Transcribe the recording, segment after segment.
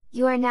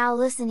You are now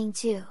listening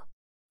to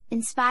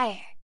Inspire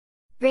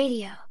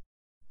Radio.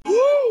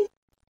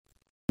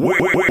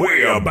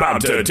 We're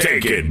about to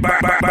take it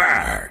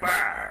back.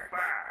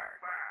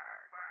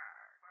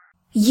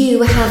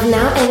 You have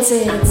now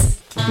entered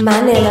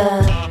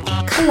Manila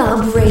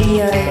Club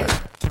Radio.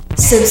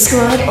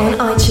 Subscribe on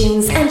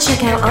iTunes and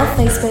check out our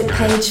Facebook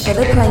page for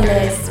the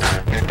playlist.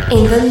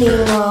 In the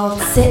meanwhile,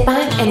 sit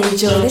back and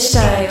enjoy the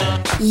show.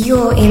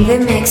 You're in the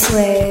mix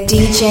with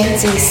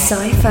DJ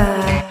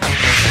Decipher.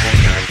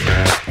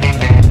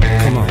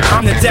 Come on.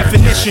 I'm the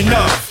definition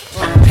of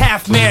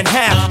half man,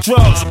 half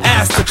drugs.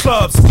 Ask the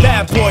clubs,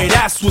 bad boy,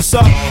 that's what's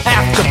up.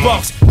 After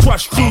bucks,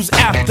 crush crews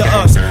after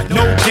us.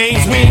 No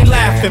games, we ain't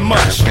laughing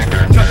much.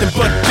 Nothing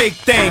but big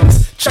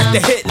things. Check the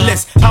hit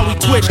list, how we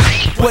twitch.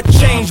 What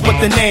changed but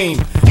the name?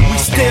 We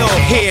still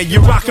here,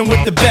 you're rocking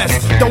with the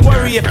best. Don't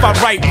worry if I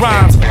write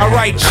rhymes, I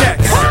write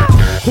checks.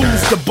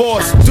 Who's the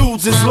boss?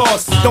 Dudes is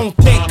lost. Don't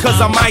think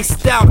cause I'm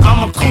iced out,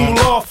 I'ma cool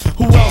off.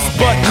 Who else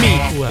but me?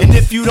 And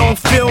if you don't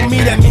feel me,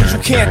 that means you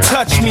can't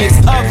touch me. It's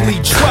ugly,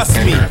 trust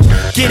me.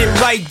 Get it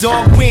right,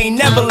 dog, we ain't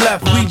never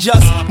left. We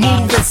just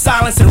move in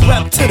silence and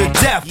rep to the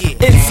death.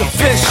 It's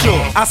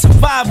official, I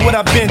survived what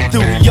I've been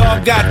through.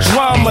 Y'all got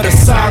drama, the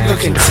saga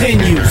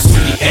continues.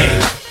 We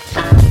ain't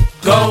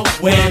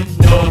going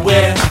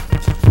nowhere.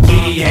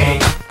 We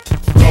ain't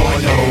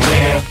going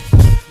nowhere.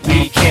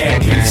 We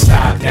can't be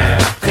stopped now,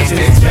 cause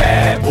it's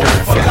bad boy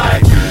for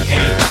life. We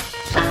ain't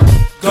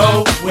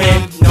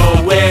going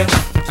nowhere.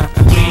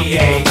 We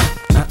ain't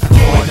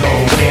going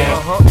nowhere.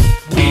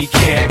 We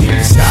can't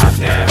be stopped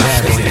now,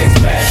 cause it's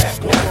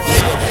bad boy for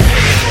life.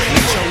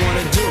 What y'all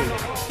wanna do?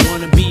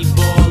 Wanna be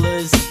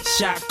ballers,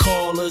 shot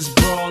callers,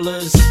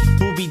 brawlers,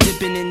 who be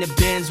dipping in the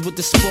Benz with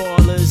the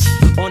spoilers.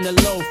 On the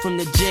low from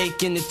the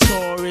Jake and the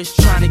Taurus,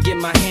 trying to get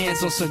my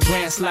hands on some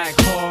grants like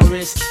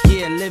Horace.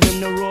 Yeah,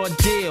 living the raw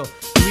deal.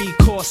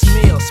 3-course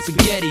meal,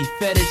 spaghetti,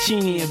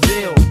 fettuccine and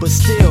veal. But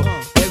still,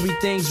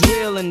 everything's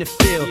real in the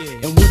field.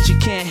 And what you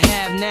can't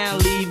have now,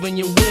 leave when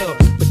you will.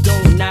 But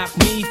don't knock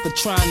me for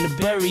trying to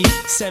bury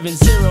 7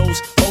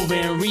 zeros over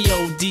in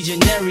Rio de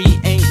Janeiro.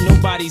 Ain't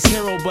nobody's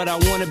hero, but I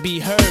wanna be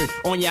heard.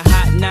 On your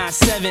hot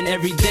 9-7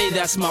 every day,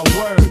 that's my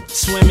word.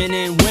 Swimming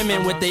in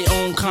women with their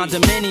own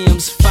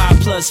condominiums.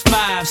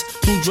 5+5s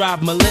who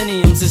drive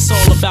millenniums. It's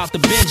all about the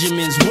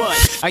Benjamins,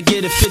 what? I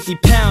get a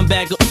 50-pound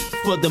bag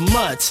for the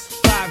mutts.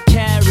 5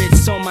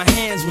 carrots on my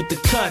hands with the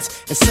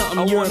cuts. And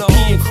something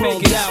European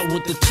chromed out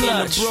with the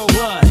clutch.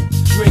 What?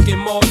 Drinking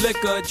more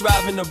liquor,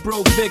 driving a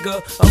broke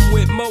bigger. I'm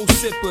with mo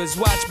sippers,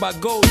 watched by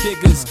gold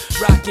diggers.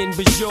 Rocking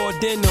Bajor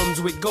denims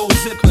with gold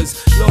zippers.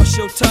 Lost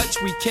your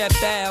touch, we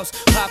kept ours.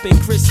 Popping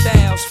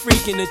crystals,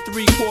 freaking the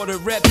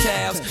 3/4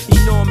 reptiles.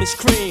 Enormous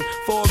cream,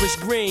 forest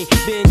green.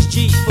 Benz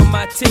Jeep for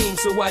my team,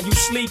 so while you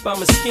sleep,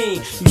 I'm a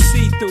scheme. You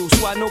see through,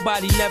 so why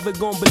nobody never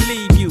gonna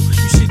believe you.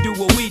 You should do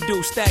what we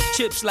do, stack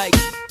chips like.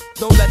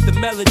 Don't let the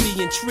melody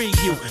intrigue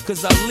you,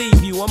 cause I'll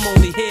leave you. I'm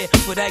only here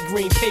for that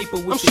green paper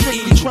with I'm the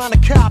strictly trying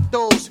to cop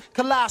those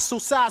colossal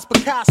size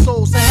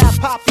Picassos and have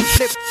poppy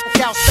flip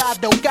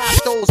outside those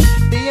gastos.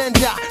 The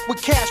end up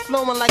with cash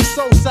flowing like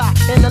Sosa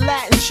and the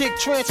Latin chick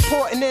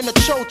transporting in a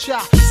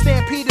chocha.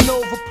 Stampeding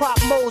over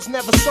prop modes,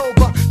 never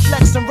sober.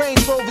 Flexing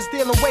Range Rovers,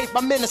 dealing weight by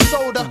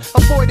Minnesota.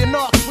 Avoiding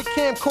arcs with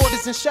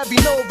camcorders and Chevy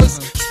Novas.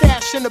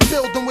 Stash in the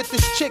building with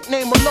this chick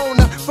named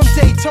Alona from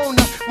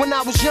Daytona. When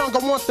I was young, I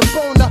want the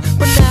boner,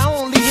 but now I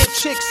only hit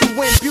chicks who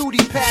win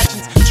beauty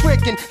pageants.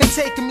 Tricking and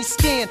taking me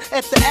skiing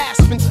at the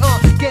Aspens.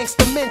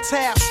 Gangsta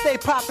mental, stay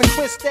popping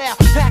crystal.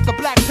 Pack a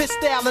black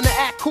pistol in the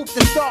act coupe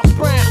that's dark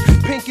brown.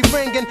 Pinky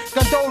ringing,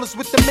 gondolas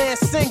with the man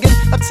singing.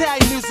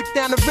 Italian music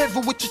down the river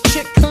with your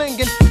chick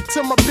clinging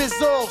to my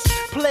bizzos.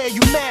 Player,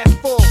 you mad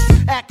fools.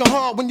 Acting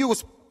hard when you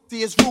was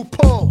as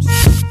RuPaul's.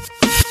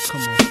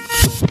 Come on.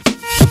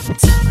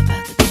 It's all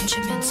about the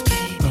Benjamins,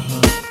 baby.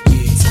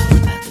 It's all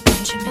about the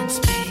Benjamins,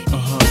 baby. It's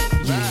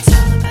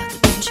all about the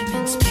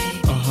Benjamins, baby.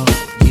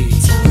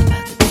 It's all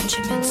about the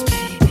Benjamins,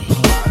 baby.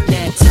 It's all about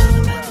the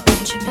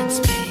Benjamins,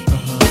 baby.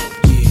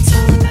 It's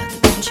all about the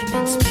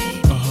Benjamins,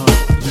 baby.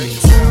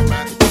 It's all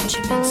about the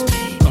Benjamins,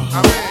 baby.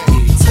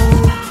 It's all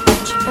about the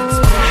Benjamins,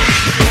 baby.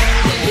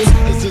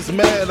 Niggas is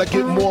mad, I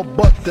get more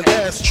butt than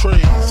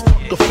ashtrays.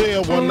 The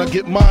fair one, I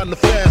get mine the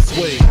fast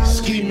way.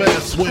 Ski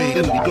mask way,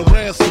 and nigga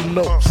ransom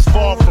notes.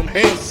 Far from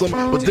handsome,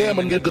 but damn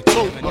a nigga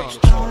tote.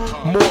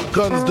 More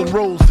guns than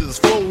roses,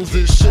 foes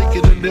is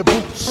shaking in their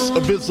boots. A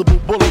visible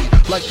bully,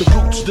 like the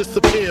roots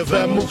disappear,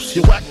 vamoose,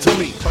 you whack to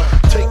me.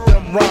 Take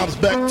them rhymes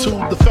back to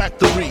the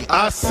factory.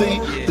 I see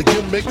the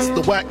gimmicks,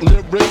 the whack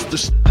lyrics, the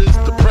shit is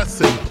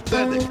depressing,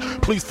 pathetic.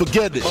 Please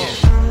forget it.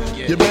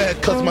 You're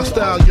mad cause my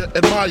style you're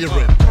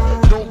admiring.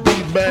 Don't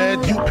be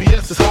mad,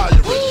 UPS is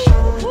hiring.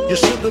 You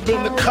should have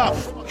been a cop,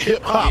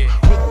 hip-hop.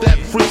 With that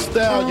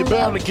freestyle, you're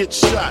bound to get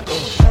shot.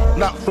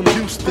 Not from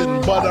Houston,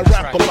 but I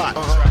rap a lot.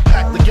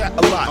 Pack the gat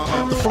a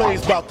lot, the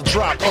flame's about to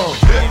drop. Here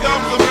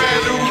comes a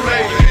brand new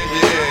flavor in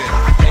your ear.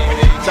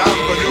 Time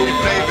for new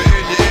flavor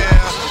in your ear.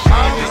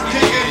 I'm just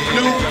kicking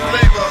new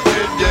flavor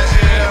in your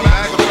ear.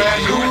 Like a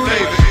brand new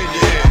flavor in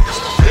your ear.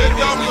 Here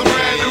comes a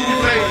brand new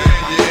flavor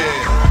in your ear.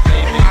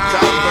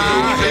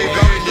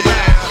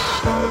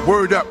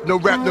 Word up, no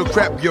rap, no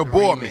crap, you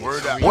bore me.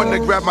 Wanna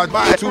grab my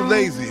body, too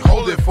lazy,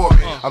 hold it for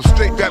me. I'm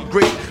straight rap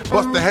great,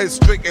 bust the head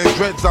straight and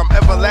dreads, I'm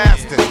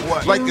everlasting.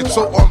 Like it's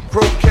so on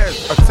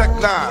Pro-Cast, a Tech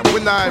 9,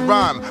 when I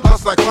rhyme,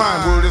 plus I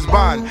climb, word is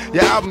bond.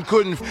 Your album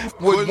couldn't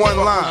with one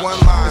line.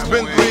 It's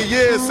been 3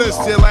 years since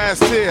your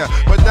last tear,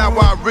 but now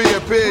I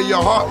reappear,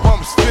 your heart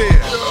pumps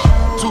fear.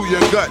 To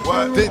your gut,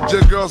 did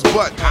your girl's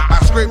butt. I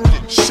scraped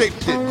it,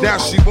 shaped it, now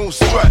she won't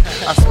strut.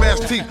 I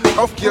smashed teeth,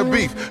 off your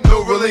beef,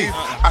 no relief.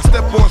 I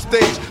step on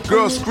stage,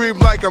 girls scream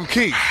like I'm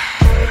Keith.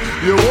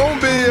 You won't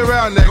be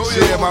around next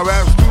year, my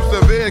rap's too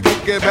severe,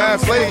 can't get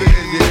bad flavor in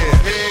your ear.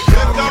 Here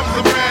comes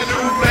a brand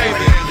new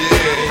flavor in your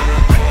ear.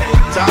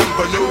 Time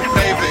for new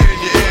flavor in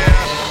your ear.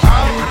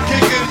 I'm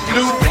kicking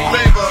new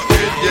flavor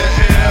in your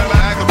ear,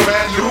 like a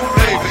brand new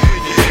flavor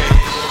in your ear.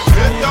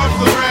 Here comes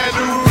a brand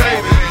new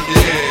flavor in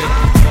your ear.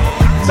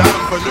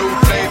 Time for new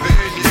flavor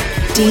in your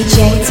ear.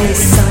 DJ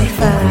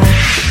Decipher.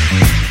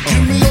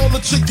 Give me all the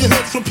chicken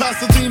heads from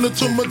Pasadena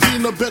to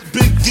Medina. Bet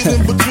big, get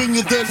in between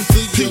your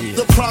dentures. Keep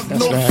the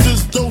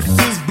prognosis,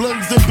 doses,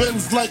 blends and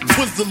bends like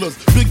Twizzlers.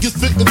 Biggest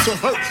fitting to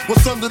hurt,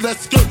 what's under that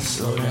skirt?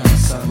 Slow down,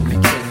 son,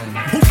 you're killing.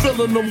 Who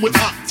filling them with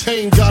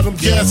octane? Got them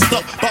gassed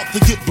up, about to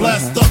get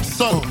blasted up,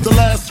 son. The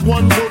last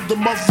one heard the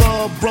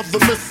mother, brother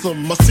miss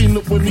him. I seen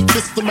it when he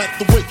kissed him at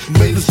the wake,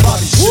 made his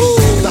body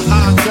shake. The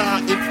high guy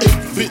in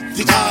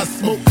 850, eyes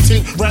smoke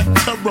tint, rap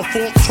terror,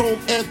 full chrome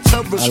and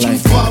terror.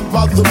 Streets fly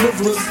by the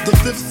rivers, the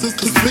fifth is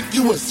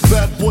conspicuous.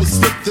 Bad boy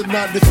slipped in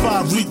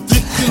 95,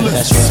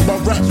 ridiculous. My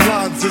rap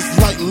lines is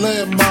like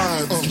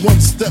landmines.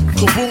 One step,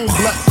 kaboom,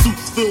 black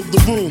suits fill the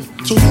room.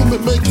 To whom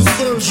it may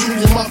concern,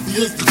 Junior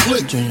Mafia is the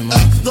click.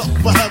 Act up,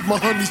 I have my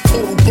honeys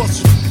total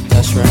busted.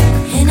 That's right.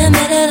 In the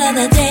middle of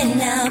the day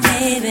now,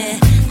 baby,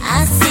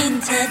 I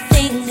seem to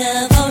think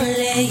of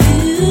only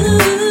you.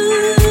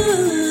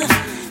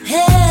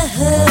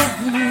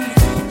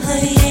 Oh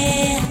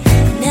yeah,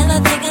 never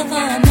thinking for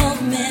a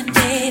moment,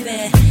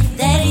 baby,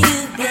 that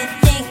you've been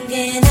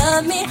thinking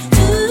of me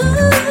too.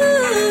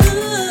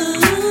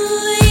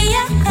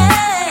 Yeah,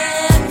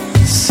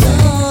 so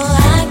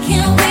I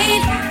can't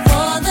wait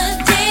for the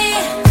day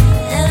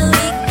that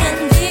we can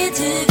be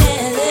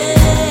together.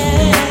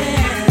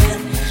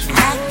 I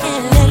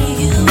can't let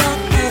you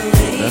walk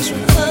away. That's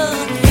right. Oh,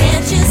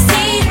 can't you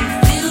see,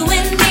 you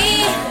and me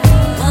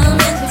are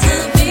meant to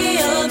be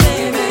your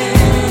baby?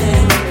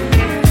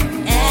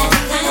 And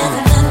there's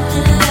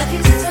nothing left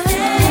to say.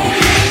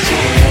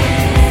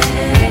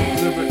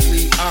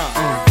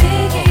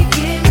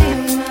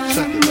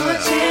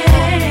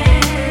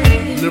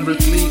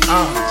 Lyrically,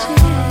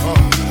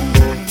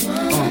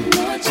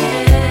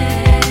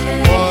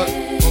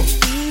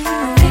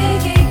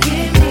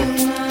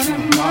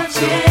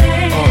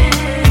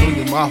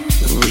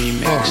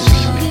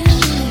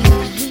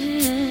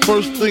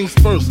 First things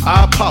first,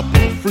 I pop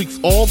em. Freaks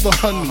all the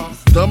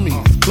honeys, dummies,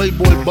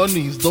 playboy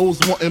bunnies, those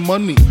wanting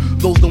money.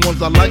 Those the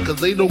ones I like, cause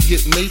they don't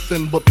get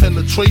Nathan but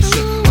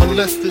penetration.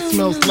 Unless it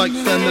smells like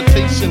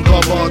sanitation.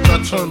 Garbage,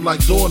 I turn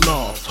like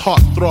doorknobs.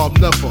 Heart throb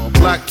never,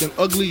 black and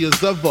ugly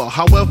as ever.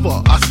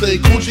 However, I stay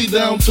Gucci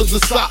down to the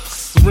socks.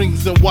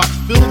 Rings and watch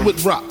filled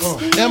with rocks.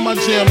 And my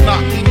jam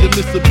knocking the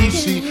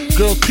Mitsubishi.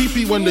 Girls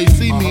pee-pee when they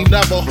see me.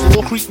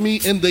 Navajo creep me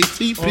in they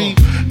teepee.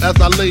 As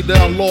I lay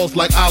down laws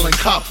like Island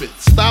Coppet.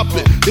 Stop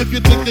it, if you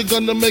think you're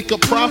gonna make a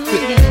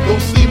profit. Don't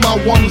see my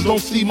ones,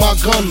 don't see my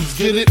guns,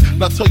 get it?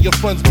 Now tell your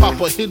friends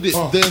Papa hit it,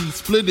 then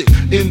split it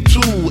in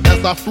two.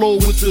 As I flow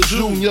with the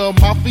Junior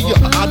Mafia.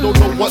 I don't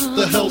know what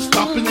the hell's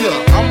stopping ya.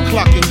 I'm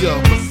clocking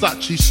ya,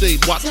 Versace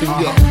shade watching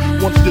ya.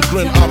 Once you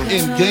grin, I'm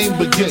in, game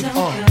begin.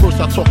 First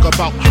I talk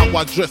about how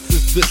I dress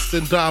is this,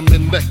 and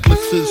diamond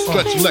necklaces,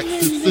 stretch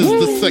Lexuses.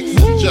 The sex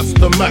is just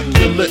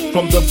immaculate.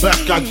 From the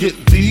back I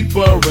get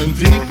deeper and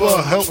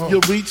deeper. Help you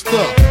reach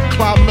the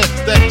climax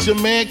that your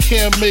man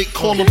can't make.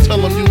 Call him, tell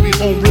him you be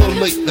home real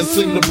late and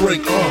sing the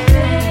break.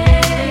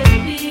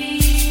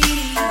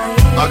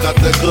 I got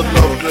that good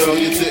love, girl,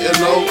 you didn't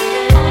know.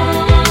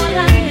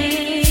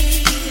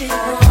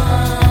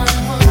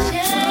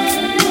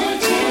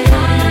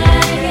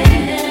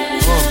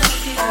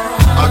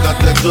 I got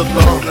that good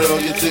love, girl,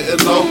 you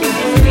didn't know.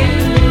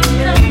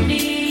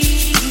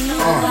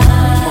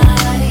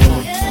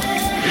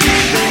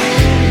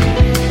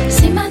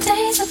 See, my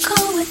days are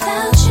cold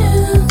without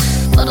you,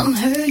 but I'm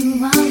hurting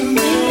while I'm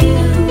with you.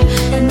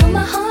 And though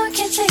my heart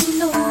can't take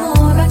no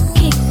more, I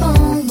keep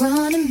on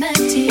running back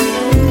to you.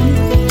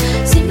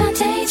 See, my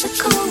days are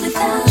cold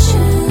without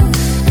you,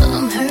 but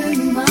I'm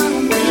hurting while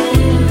I'm with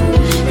you.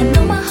 And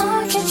though my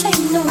heart can't take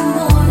no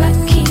more, I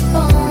keep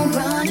on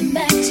running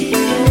back to you.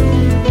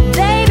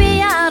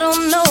 Baby, I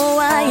don't know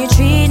why you're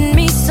treating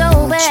me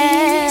so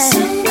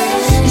bad.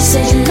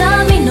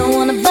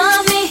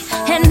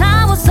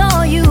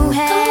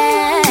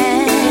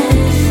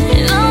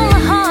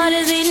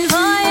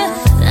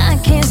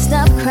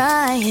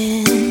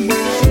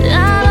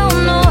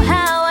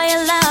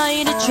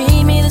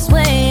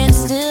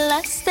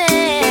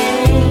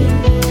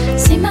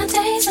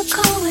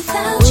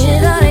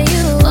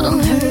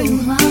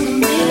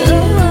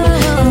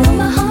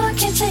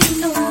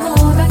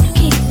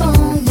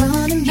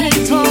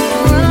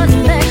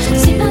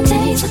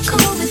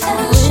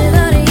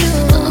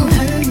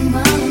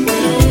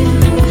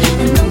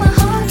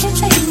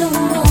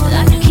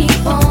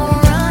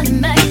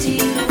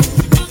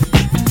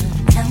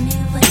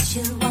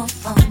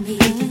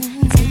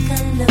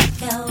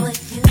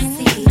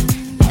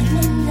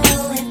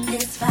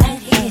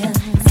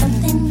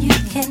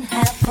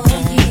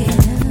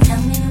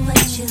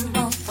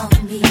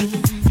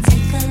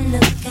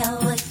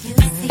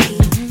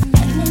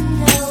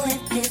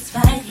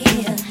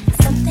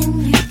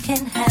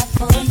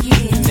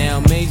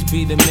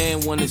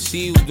 wanna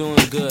see you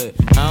doing good.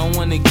 I don't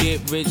wanna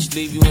get rich,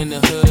 leave you in the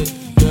hood.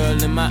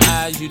 Girl, in my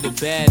eyes, you the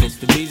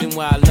baddest. The reason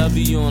why I love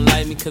you, you don't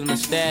like me cause my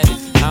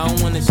status. I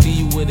don't wanna see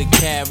you with a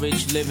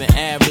carriage, living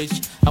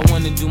average. I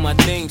wanna do my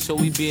thing so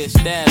we be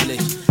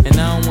established. And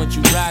I don't want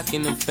you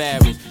rocking the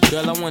fabrics.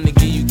 Girl, I wanna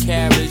give you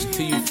carriage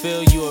till you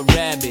feel you a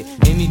rabbit.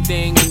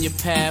 Anything in your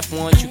path,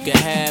 want you can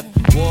have.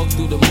 Walk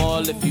through the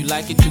mall, if you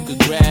like it, you could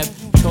grab.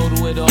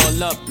 Total it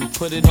all up and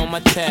put it on my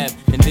tab.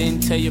 And then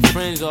tell your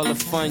friends all the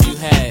fun you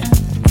had.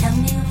 Tell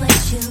me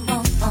what you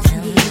want from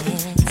me.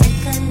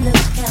 Take a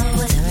look at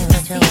what you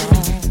see.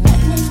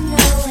 Let me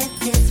know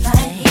if it's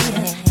right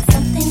here.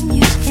 Something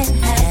you can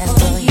have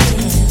for you.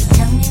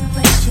 Tell me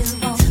what you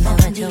want from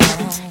me.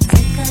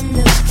 Take a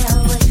look at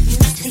what you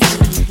see.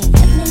 Let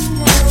me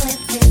know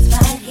if it's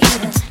right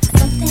here.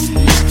 Something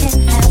you can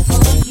have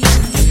for you.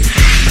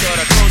 Thought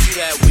I told you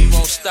that we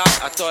won't stop.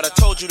 I thought I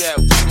told you that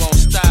we won't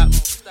stop.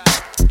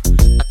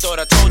 I thought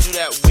I told you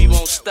that we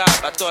won't stop.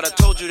 I thought I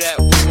told you that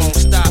we won't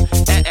stop.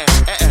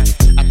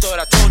 I thought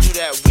I told you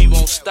that we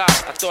won't stop.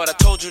 I thought I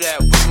told you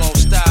that we won't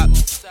stop.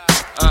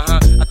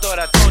 I thought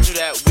I told you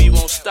that we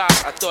won't stop.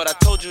 I thought I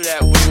told you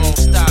that we won't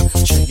stop.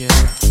 Check it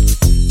out.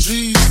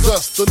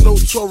 Jesus, the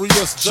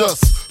notorious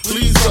just.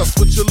 Please us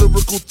with your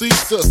lyrical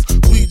thesis.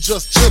 We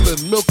just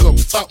chillin', milk 'em,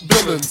 top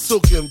billin',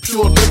 silkin',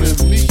 pure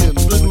linen, me and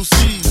little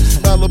C's,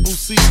 Malibu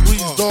sea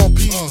breeze, dawn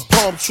peas,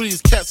 palm trees,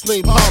 cats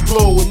named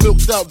Pablo and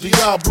milked out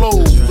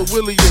Diablo. The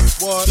williest,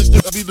 this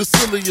be the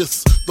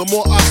silliest. The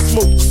more I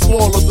smoke, the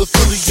smaller the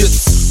Philly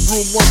gets.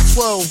 Room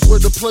 112, where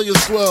the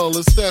players dwell,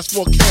 and stash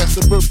more cash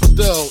than Bert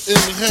Fidel.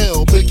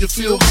 Inhale, make you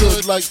feel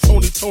good like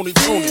Tony.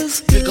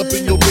 Pick up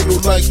in your middle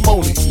like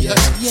Moni. Yeah.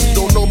 She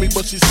don't know me,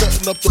 but she's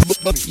setting up the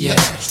money. Yeah.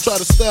 Try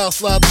to style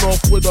sliding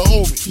off with a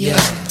homie. Yeah.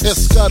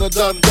 Escada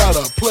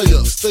Dandada,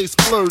 player, stay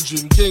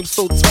splurging. Game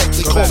so tight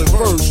they call it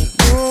version.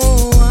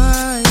 Oh,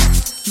 I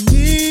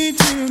need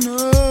to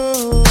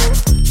know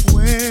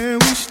where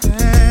we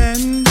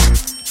stand.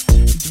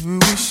 Do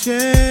we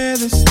share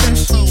the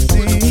special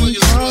thing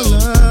called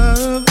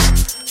love?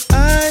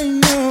 I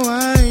know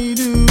I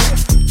do.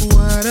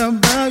 What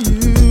about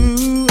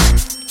you?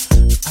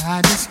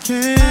 I just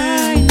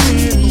can't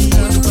get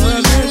enough of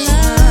this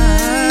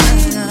time.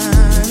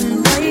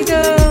 Where you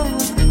go?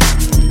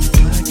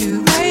 What do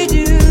I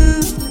do?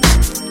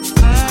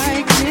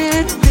 I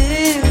can't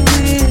live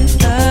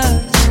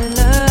without your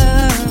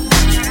love.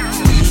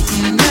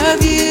 Thinking of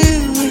you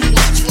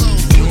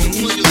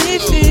makes me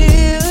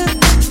feel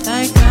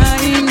like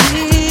I'm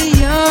the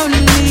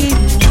only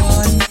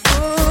one.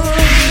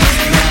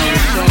 Now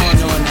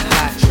it's on the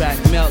hot track,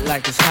 melt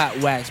like it's hot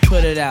wax.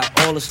 Put it out,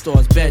 all the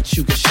stores, bet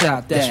you can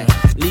shop that.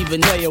 Leave a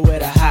Noya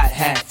with a hot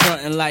hat,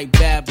 frontin' like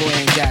bad boy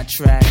ain't got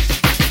tracks.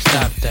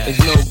 Stop that. There's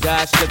no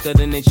guy slicker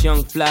than this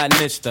young fly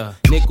mister.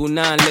 Nickel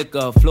 9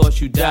 liquor, floss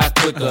you die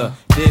quicker.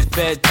 Did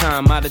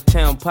bedtime, out of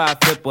town pie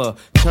flipper.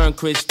 Turn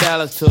Chris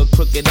Dallas to a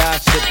crooked eye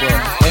sipper.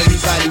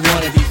 Everybody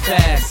wanna be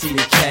fast, see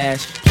the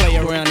cash. Play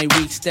around a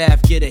weak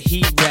staff, get a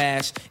heat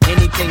rash.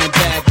 Anything a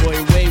bad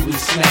boy way we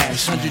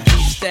smash. 100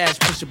 deep stash,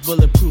 push a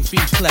bulletproof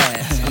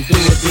E-class. I'm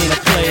through with being a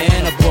player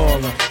and a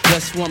baller.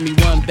 Just want me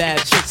one bad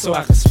chick so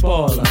I can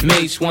spoil her.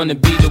 Mates wanna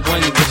be the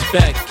one you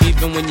respect,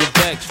 even when your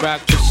Becks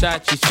rock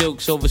Versace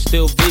silks over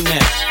still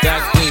V-Max.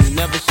 Got green,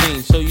 never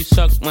seen, so you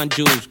suck my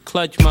jewels,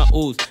 clutch my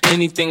ooze.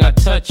 Anything I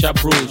touch, I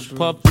bruise.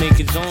 Puff make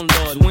his own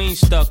laws, we ain't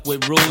stuck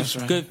with rules.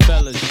 Good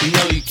fellas, you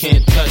know you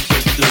can't touch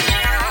us, dude.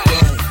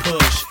 Don't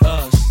push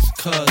us,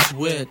 cause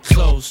we're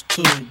close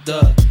to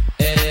the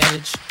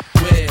edge.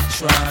 We're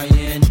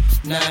trying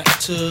not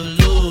to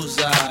lose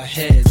our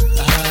heads. I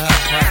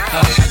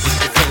get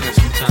the feeling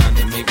sometimes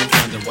that make me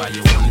wonder why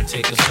you wanna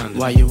take us under.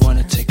 Why you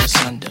wanna take us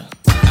under?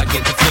 I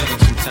get the feeling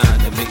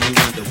sometimes that make me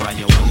wonder why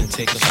you wanna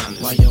take us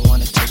under. Why you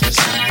wanna take us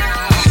under?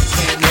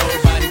 Can't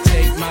nobody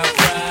take my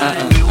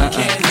pride.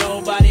 Can't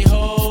nobody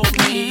hold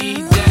me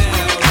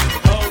down.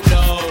 Oh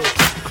no,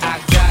 I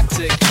got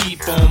to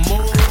keep on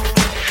moving.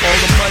 All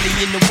the money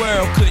in the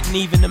world couldn't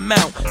even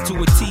amount to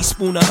a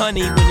teaspoon of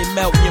honey when it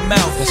melt in your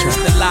mouth. That's right.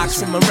 The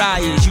locks and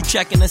Mariah's, you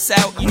checking us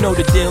out? You know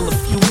the deal, a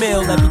few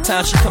mil every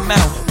time she come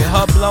out. With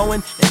her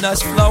blowing and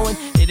us flowing,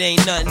 it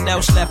ain't nothing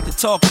else left to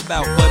talk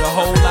about but a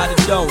whole lot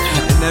of dough.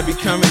 And every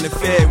current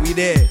affair, we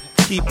there.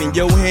 Keeping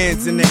your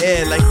hands in the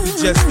air like we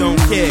just don't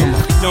care.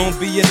 Don't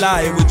be a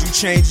liar, would you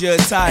change your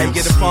attire?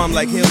 Get a farm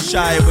like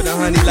Hillshire with a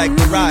honey like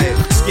Mariah.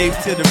 Escape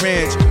to the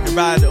ranch and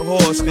ride a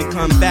horse, then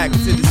come back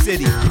to the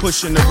city,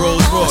 pushing the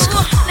Rolls Royce.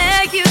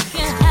 Now you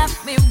can have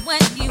me when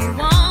you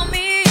want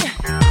me.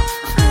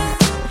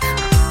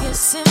 You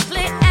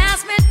simply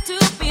ask me to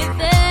be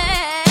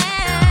there.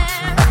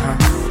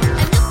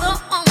 And you're the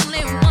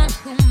only one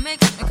who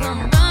makes me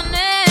come running.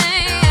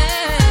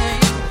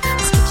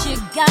 'Cause what you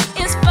got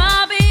is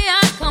far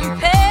beyond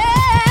compare.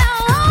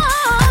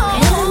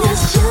 And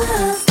it's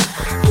just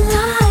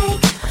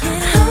like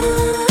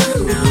honey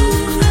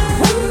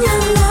when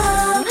your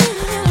love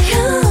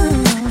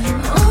comes.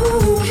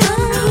 Oh,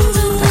 comes.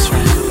 That's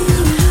right.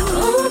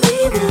 Oh,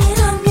 baby,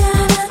 I've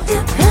got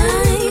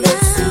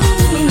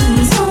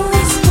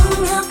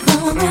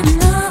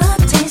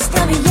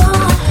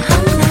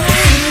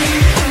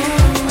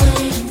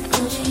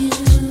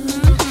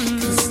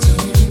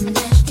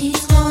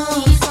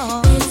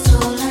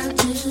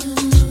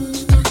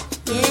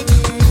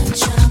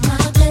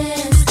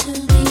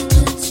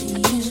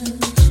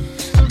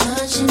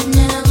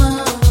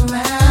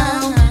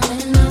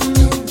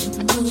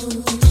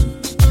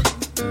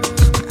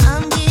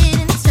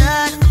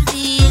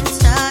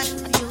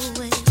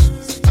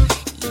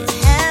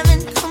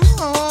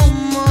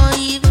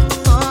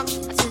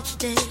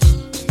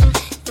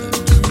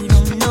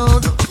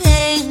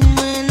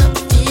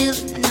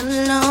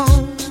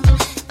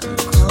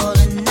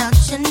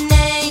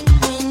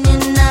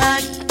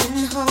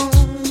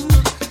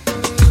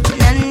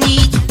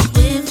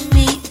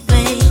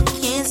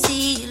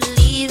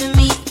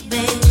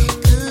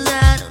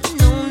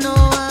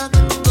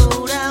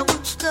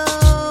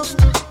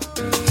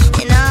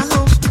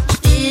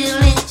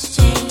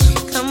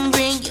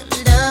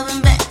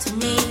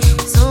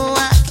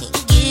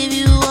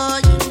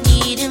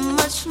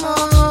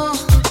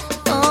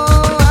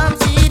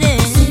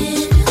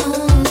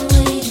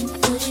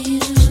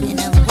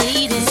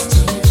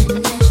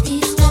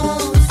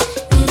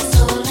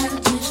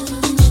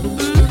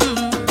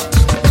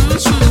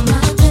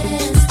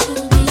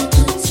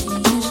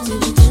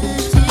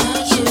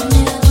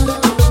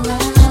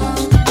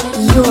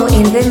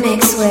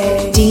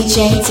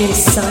DJ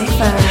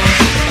Decipher.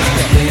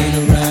 I've been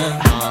around.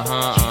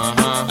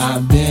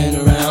 I've been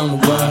around the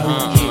world.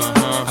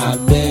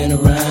 I've been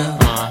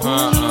around.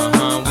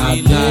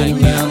 I've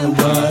been around the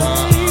world.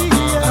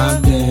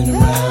 I've been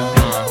around.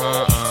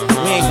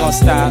 We ain't gonna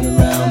stop.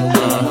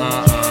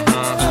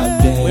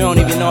 We don't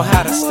even know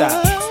how to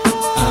stop.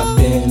 I've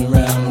been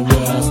around the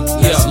world.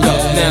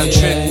 Now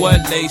trick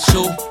what they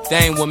shoot.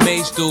 That ain't what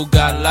Mace do.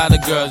 Got a lot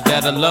of girls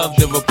that'll love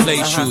to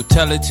replace you.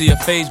 Tell it to your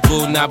face,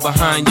 boo, not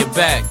behind your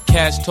back.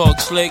 Cash talk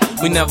slick,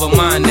 we never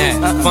mind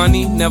that.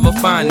 Funny, never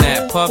find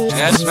that. Puff,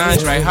 that's fine,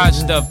 right? Hot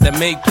stuff that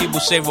make people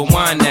say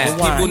rewind that.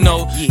 People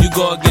know you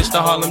go against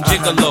the Harlem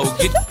Gigolo.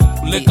 Get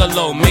liquor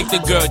low, make the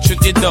girl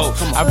trick your dough.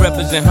 I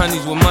represent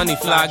honeys with money,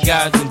 fly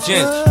guys and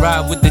gents.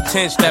 Ride with the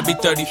tents, that be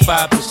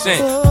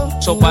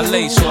 35%. So I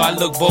lay, so I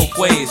look both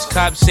ways.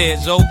 Cop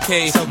says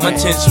okay, my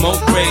tent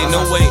smoke gray,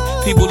 no way.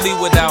 People leave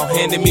without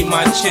handing me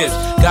my chips.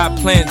 Got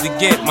plans to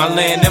get my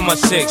land and my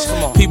six.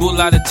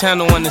 People out of town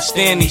don't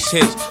understand these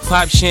hits.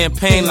 Pop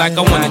champagne like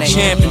I won a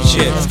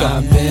championship.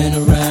 I've been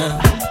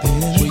around.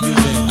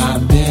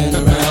 I've been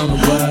around the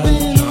world.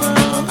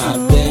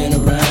 I've been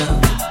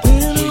around.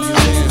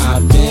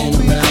 I've been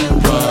around the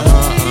world.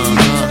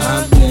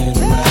 I've been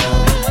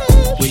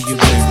around. Where you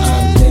been?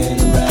 I've been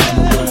around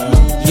the world.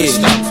 Yeah,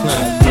 stop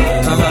playing.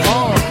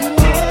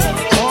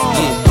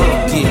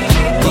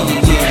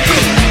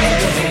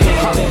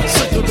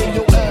 Sicker than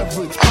your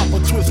average. Pop a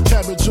twist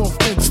cabbage off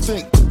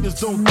instinct. Niggas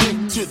don't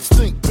think shit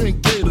stink.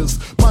 Pink Gators,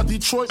 my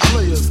Detroit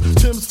players.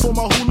 Tim's for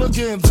my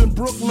hooligans in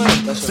Brooklyn.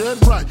 Dead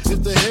right,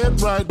 if the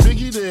head right,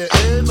 Biggie there,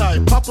 every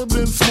night. Papa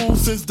been smooth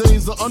since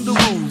days of under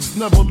rules.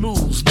 Never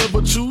lose,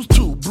 never choose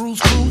to. Bruise,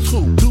 cruise,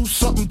 who? Do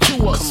something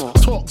to us.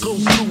 Talk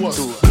goes through us.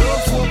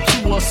 Girls want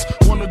to us,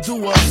 wanna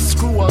do us.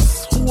 Screw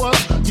us, who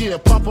us? Yeah,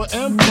 Papa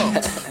and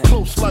Pump.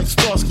 Close like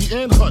Starsky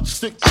and Hutch,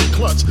 stick to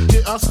clutch.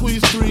 Yeah, I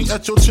squeeze 3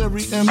 at your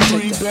cherry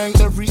M3. Bang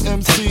every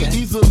MC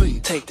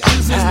easily.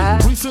 Easily.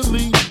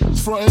 Recently,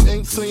 frontin'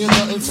 ain't saying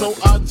nothing, so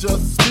I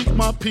just speak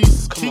my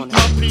peace. Keep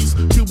my peace.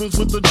 Cubans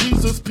with the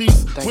Jesus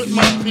peace. With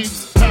my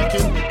peace.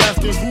 Packing,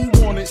 asking who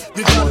want it.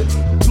 You got it,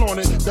 flaunt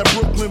it. That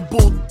Brooklyn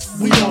bull,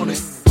 we on it.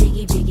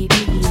 Biggie, biggie,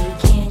 biggie,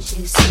 can't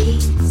you see?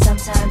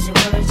 Sometimes your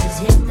words just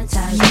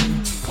hypnotize me.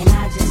 And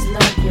I just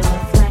love your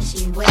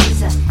flashy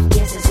ways.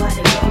 Guess that's why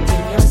they're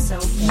broken, you're so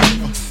fake.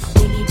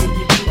 Biggie,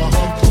 biggie, biggie,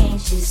 can't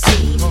you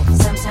see?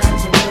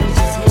 Sometimes your words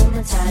just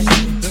hypnotize me.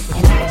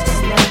 And I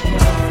just love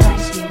your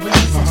flashy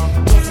ways.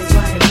 Guess that's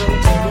why they're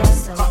broken, you're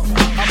so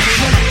fake.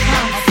 1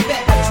 pound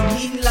spec, what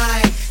you eating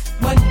like?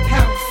 1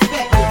 pound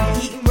spec, what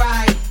you eating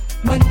right?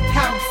 1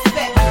 pound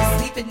spec, when you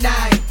sleep at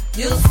night.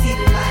 You'll see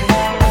the light,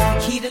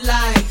 what's the key to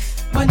life?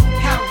 1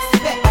 pound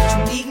spec, what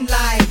you eating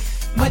like?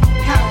 1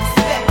 pound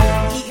spec, what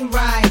you eating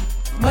right?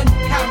 1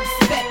 pound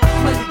spec,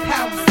 money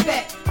pound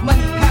spec,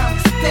 money pound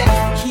spec,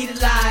 what's the key to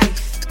life?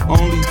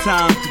 Only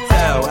time to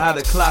tell how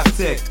the clock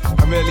tick. I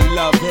really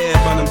love hair,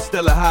 but I'm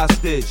still a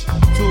hostage.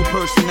 2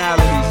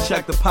 personalities,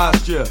 check the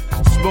posture.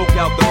 Smoke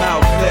out the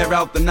mouth, clear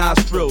out the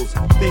nostrils.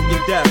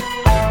 Thinking death,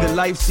 the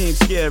life seems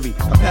scary.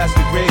 I pass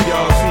the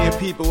graveyard, seeing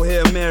people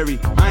Hail Mary.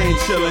 I ain't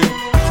chillin'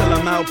 till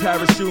I'm out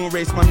parachuting.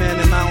 Race my man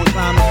in mountain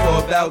climbing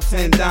for about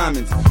 10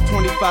 diamonds.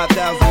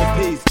 25,000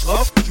 apiece,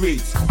 up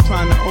streets.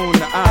 Trying to own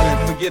the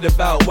island, forget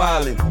about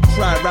wildin'.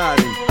 Try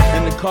riding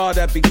in the car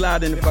that be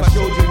gliding. If I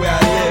showed you where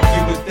I live,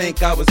 you would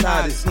think I was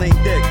hiding. Sling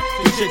dick,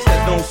 the chicks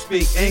that don't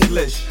speak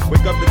English.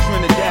 Wake up to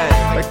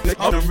Trinidad, like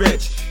I'm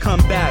rich.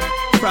 Come back,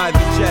 private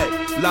jet,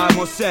 live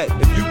on set.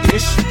 If you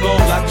get your goal,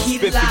 I can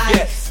spit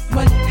forgets.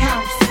 1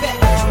 pound spec,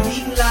 what you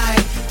eating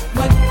like?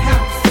 1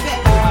 pound spec,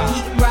 what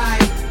you eating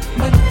right?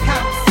 1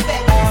 pound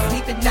spec, when you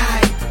sleep at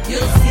night.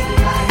 You'll see the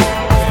light,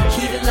 what's the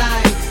key to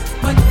life?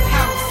 1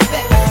 pound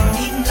spec, what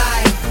you eating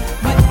like?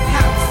 1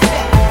 pound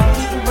spec, what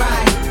you eating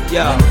right?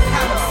 Yeah. 1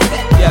 pound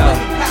spec, 1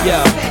 pound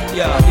spec.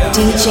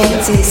 DJ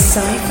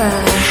Decipher.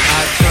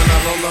 I turn a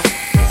roller,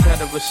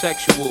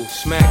 heterosexual,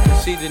 smack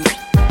conceited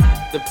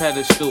the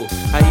pedestal.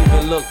 I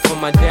even look for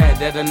my dad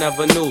that I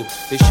never knew,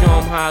 to show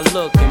him how I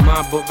look in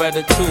my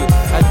Beretta too.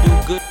 I do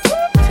good,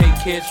 take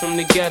kids from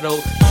the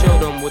ghetto, show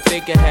them what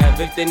they can have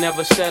if they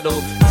never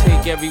settle.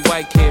 Take every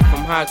white kid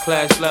from high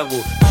class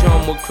level, show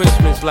them what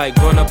Christmas like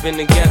growing up in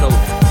the ghetto.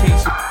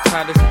 Teach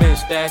how to spend,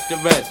 stash the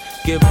rest,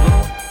 give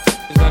them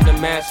is under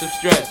massive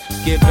stress.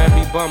 Give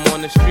every bum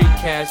on the street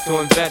cash to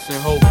invest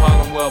and hope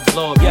Harlem will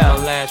blow up my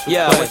last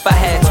request. Yo, if I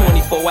had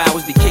 24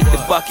 hours to kick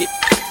the bucket,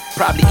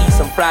 probably eat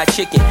some fried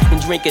chicken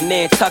and drink a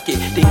Nantucket.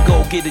 Then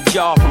go get a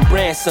job from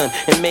Branson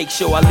and make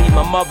sure I leave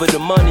my mother the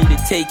money to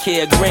take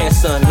care of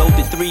grandson. Load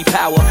the 3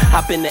 power,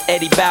 hop in the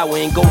Eddie Bauer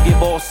and go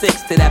give all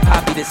 6 to that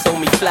poppy that sold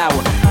me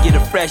flour. Get a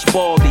fresh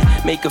baldy,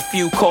 make a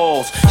few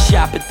calls,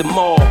 shop at the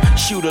mall,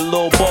 shoot a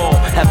little ball,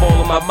 have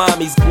all of my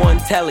mommies one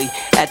telly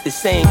at the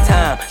same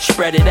time,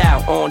 spread it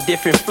out on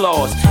different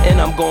floors. And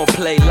I'm gonna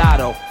play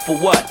lotto, for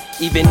what?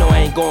 Even though I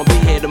ain't gonna be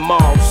here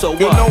tomorrow, so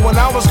what? You know, when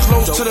I was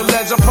close to the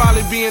ledge, I'd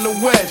probably be in the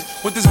wedge.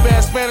 with this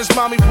bad Spanish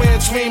mommy playing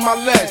between my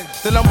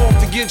legs. Then I'm off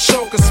to get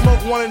choked and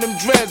smoke one of them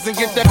dreads and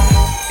get that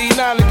E9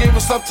 that gave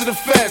us up to the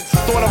feds.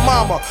 Thought of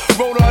mama,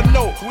 wrote her a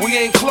note, we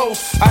ain't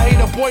close. I hate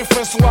her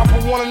boyfriend, so I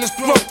put one in his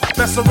throat.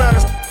 Mess around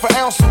and for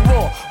ounce of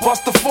raw,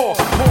 bust the 4,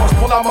 pause,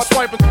 pull out my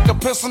swipe and a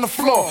piss on the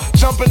floor.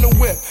 Jump in the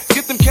whip,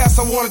 get them cats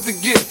I wanted to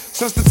get.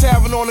 Since the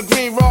tavern on the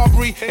Green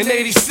robbery in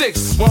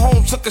 86. Went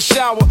home, took a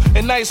shower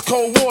in nice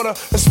cold water,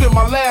 and spent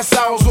my last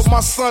hours with my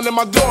son and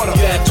my daughter.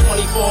 You had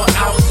 24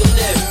 hours to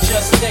live,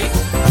 just think.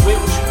 Where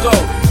would you go?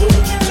 What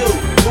would you do?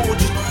 Who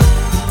would you?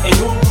 And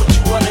who would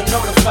you wanna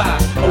notify?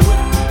 Or would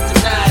you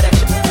deny that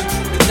you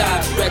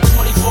die? You had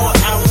 24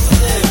 hours to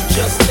live,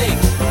 just think.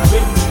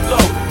 Where would you go?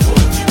 What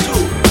would you do?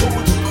 Who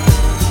would you?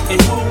 And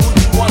who would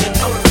you wanna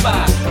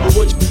notify? Or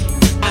would you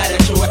deny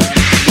that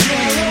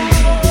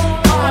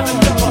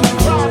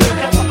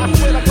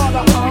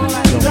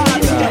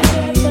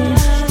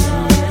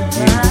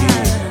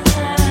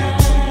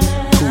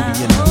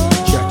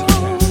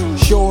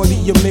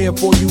you I'm there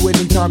for you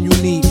anytime you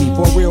need me.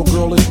 For real,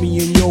 girl, it's me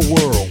in your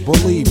world.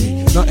 Believe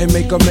me, nothing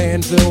make a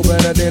man feel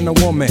better than a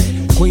woman.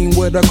 Queen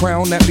with a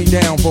crown that be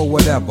down for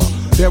whatever.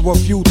 There are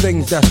few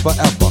things that's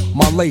forever,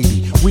 my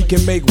lady. We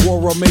can make war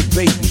or make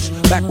babies.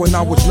 Back when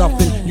I was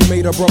nothing, you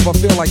made a brother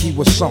feel like he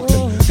was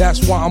something.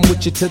 That's why I'm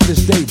with you to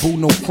this day, boo,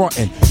 no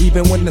frontin'.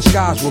 Even when the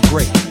skies were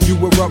gray, you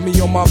would rub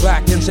me on my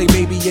back and say,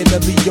 baby, it'll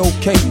be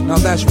okay. Now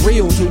that's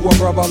real to a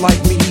brother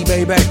like me,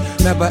 baby.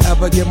 Never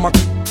ever give my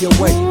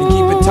away and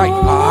keep it tight,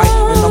 alright?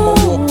 And I'ma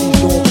walk these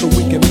doors so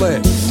we can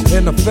live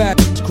in a fat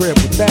crib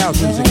with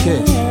thousands of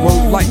kids.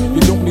 Word life,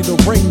 you don't need a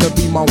ring to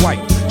be my wife.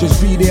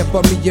 Just be there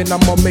for me and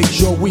I'ma make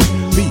sure we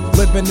be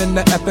living in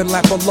the effing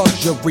lap of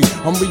luxury.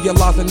 I'm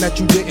realizing that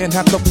you didn't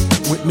have to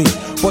with me,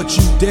 but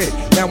you did.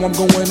 Now I'm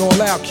going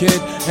all out, kid,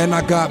 and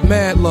I got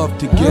mad love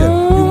to give.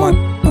 You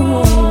my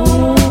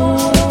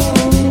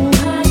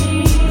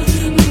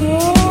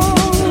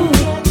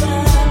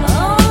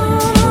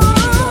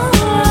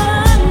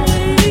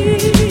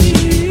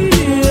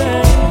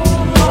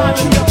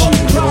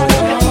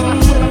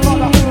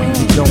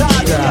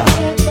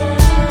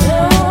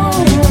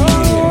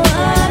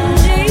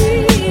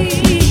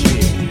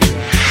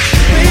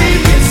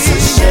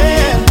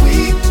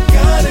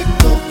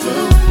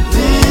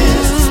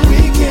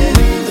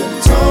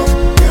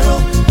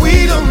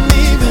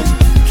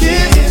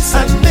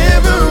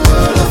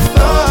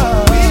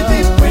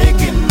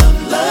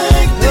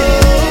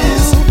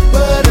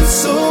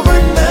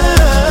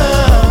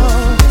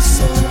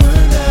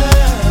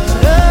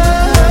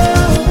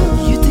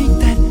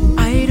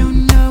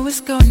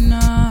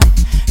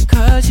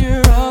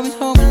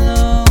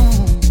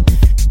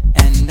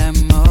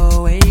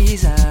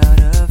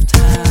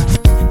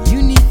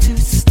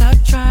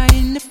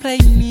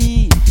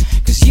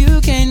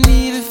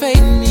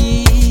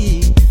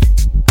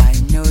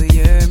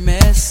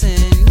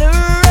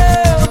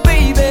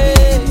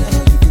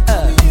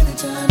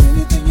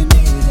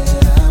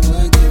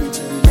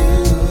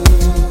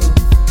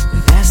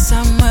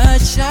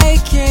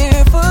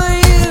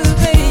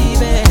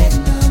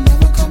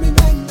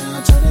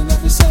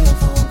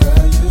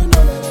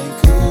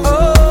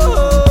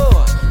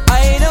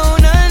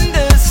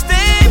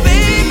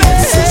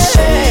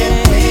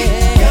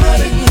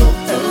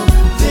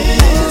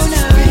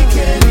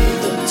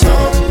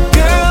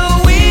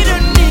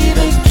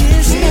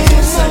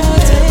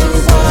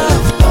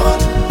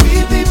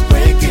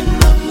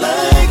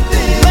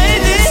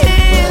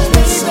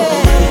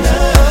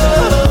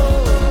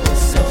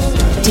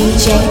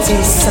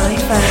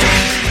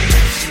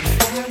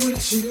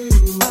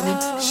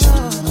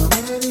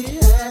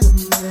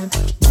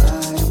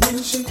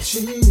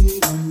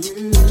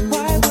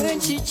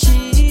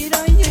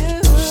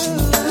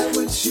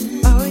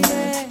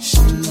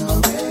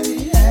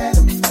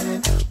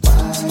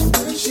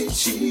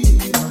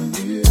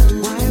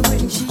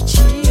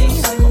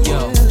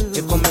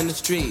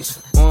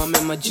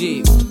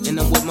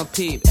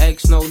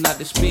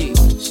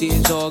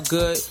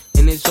good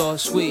and it's all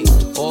sweet.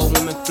 All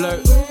women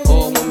flirt,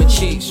 all women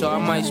cheat. So I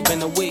might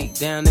spend a week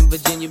down in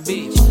Virginia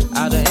Beach,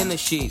 out of inner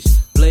sheets,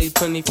 blaze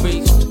plenty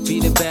freaks.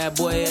 Be the bad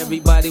boy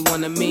everybody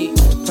wanna meet.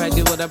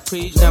 Practice what I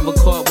preach, never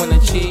caught when I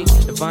cheat.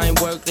 If I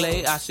ain't work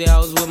late, I say I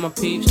was with my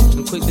peeps.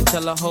 I'm quick to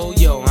tell a hoe,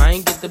 yo, I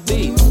ain't get the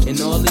beat. And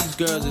all these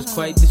girls is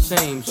quite the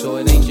same. So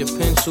it ain't your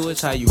pencil,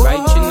 it's how you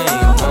write your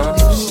name, huh?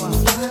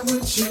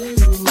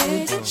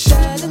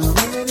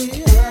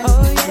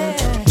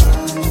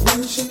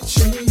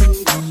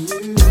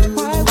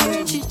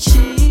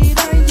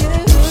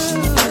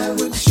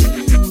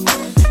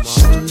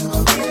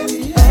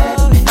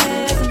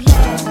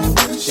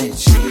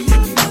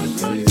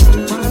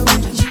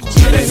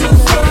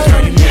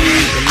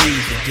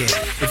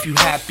 If you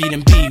happy,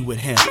 then be with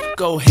him.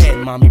 Go ahead,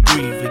 mommy,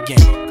 breathe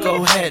again.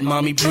 Go ahead,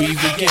 mommy,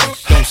 breathe again.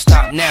 Don't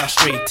stop now,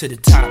 straight to the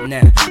top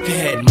now. Go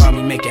ahead,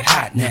 mommy, make it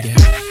hot now.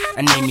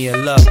 I need me a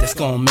love that's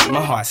gonna make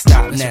my heart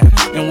stop now.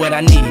 And what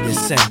I need is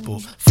simple.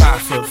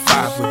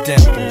 5'5" with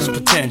dimples,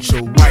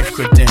 potential wife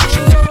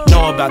credentials.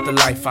 Know about about the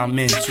life I'm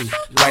into,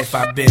 life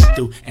I've been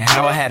through, and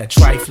how I had a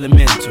trifling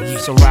mental.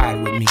 So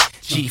ride with me,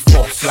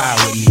 G4, fly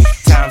with me.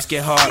 Times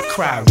get hard,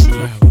 cry with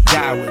me,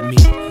 die with me.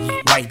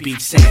 White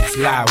Beach Saints,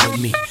 lie with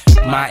me.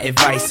 My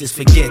advice is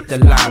forget the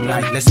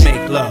limelight. Let's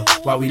make love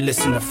while we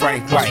listen to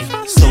Frank White.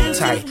 So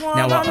tight,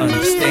 now I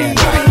understand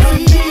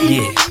life.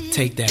 Yeah,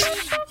 take that.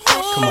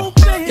 Come on.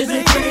 Is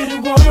it pretty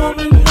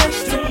woman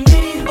next to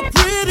me? A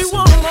pretty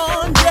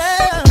woman,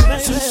 yeah,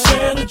 baby. To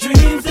share the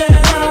dreams that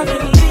I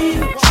believe.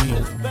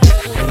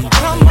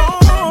 Come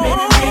on,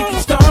 maybe we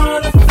can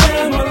start a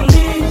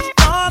family.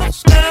 Start a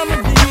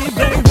family,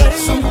 baby.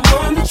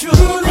 Someone that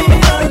truly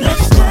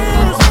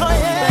understands. Oh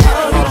yeah.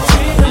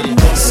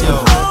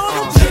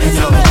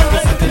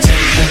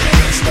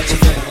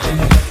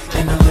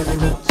 And I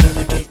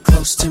really get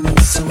close to me.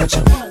 So would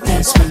you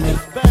dance with me?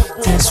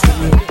 Dance with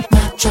me.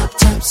 My drop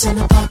tops in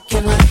the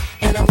parking lot,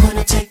 and I'm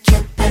gonna take you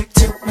back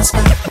to my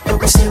spot. But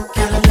we still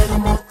got a little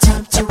more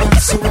time to run.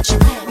 So would you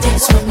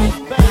dance with me?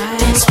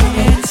 Dance with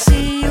me. I can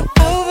see you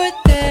over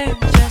there,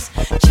 just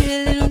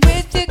chilling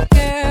with your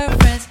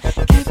girlfriends.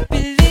 Can't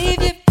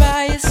believe you're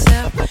by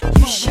yourself.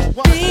 You should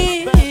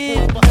be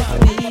here with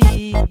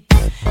me,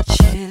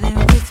 chilling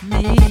with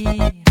me,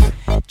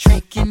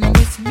 drinking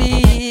with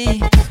me,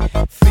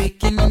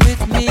 freaking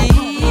with me.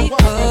 Oh,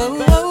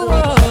 oh,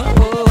 oh,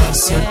 oh,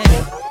 yeah.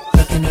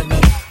 Looking at me,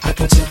 I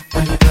can tell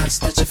by your eyes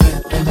that you're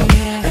feeling me.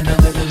 And I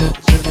really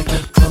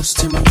get close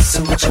to me.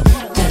 So would you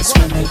dance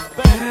with me?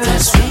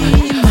 Dance with me.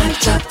 My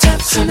drop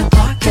tops in the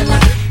parking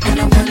lot, and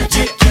I wanna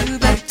take you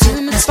back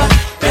to my spot.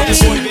 Baby,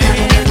 So would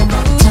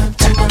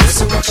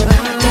you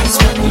dance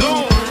with me?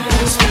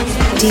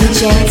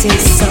 DJ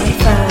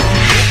Decipher.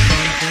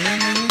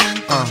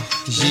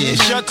 Yeah,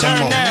 It's your turn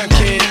come on. now,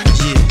 kid.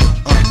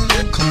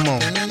 Yeah, come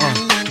on,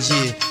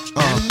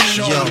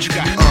 Show yo, what you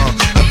got. I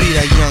be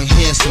that young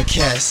handsome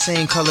cat,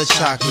 same color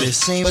chocolate,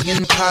 same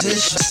looking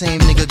potish, same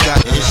nigga got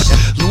ish.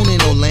 Loon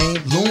ain't no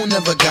lame, Loon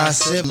never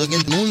gossip.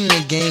 Looking Loon in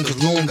the game, cause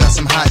Loon got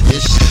some hot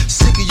ish.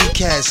 Sick of you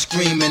cats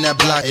screaming that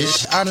block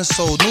ish. I done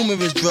sold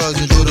numerous drugs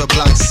and drew the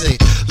block sick.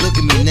 Look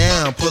at me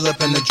now, pull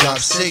up in the drop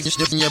six.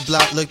 Just in your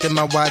block, looked at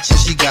my watch and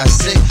she got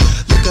sick.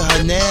 Look at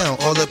her now,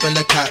 all up in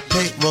the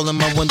cockpit, rolling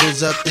my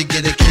windows up to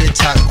get a kid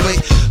top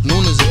quick.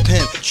 Loon is a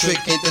pimp, trick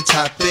ain't the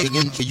topic.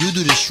 And you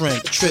do the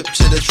shrimp, trip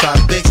to the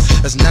tropics.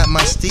 That's not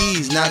my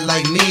steez, not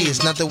like me.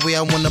 It's not the way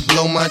I wanna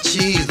blow my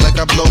cheese, like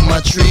I blow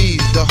my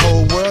trees. The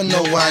whole world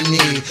know I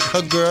need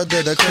a girl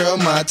that'll curl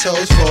my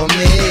toes for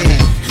me.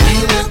 How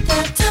you want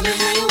that? Tell me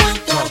how you want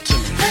that. Talk to me.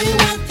 How you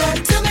want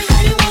that? Tell me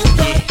how you want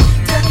that.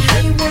 Tell me how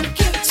you want to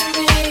give it to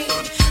me.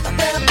 A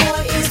bad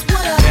boy is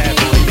what I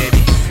need.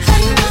 How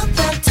you want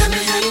that? Tell me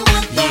how you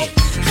want that.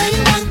 How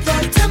you want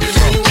that? Tell me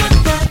how you want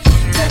that.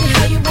 Tell me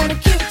how you want to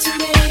give it to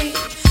me. A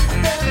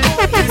bad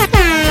boy is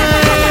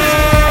what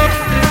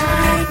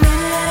I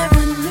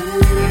never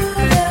knew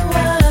there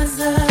was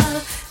a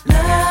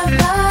love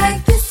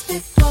like this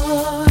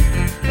before.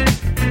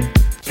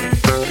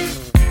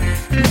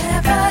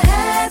 Never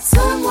had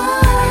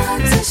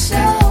someone to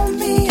show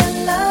me a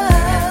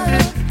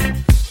love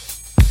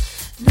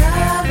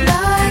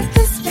like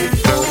this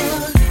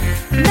before.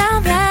 Now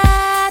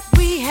that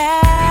we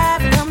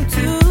have come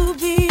to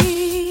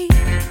be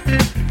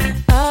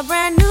a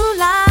brand new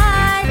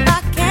life I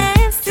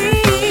can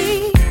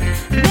see.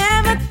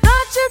 Never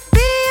thought you'd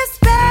be a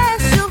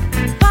special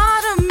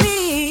part of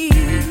me.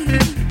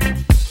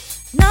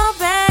 No,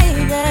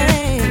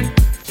 baby.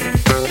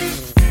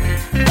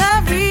 The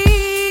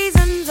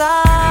reasons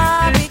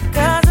are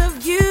because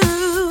of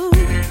you.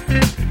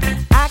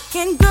 I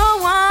can go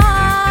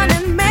on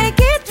and make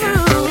it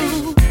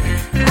through.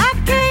 I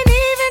can't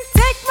even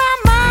take my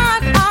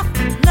mind off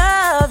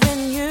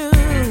loving you.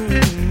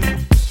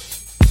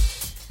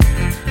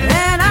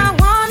 And I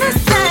wanna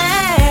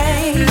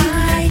say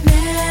I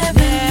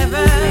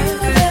never knew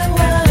there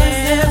was a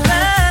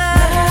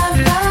love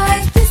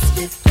like this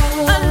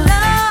before. A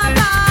love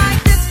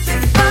like this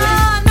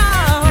before, no.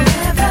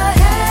 Never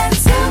had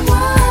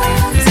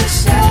someone to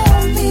show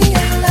me a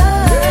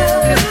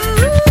love.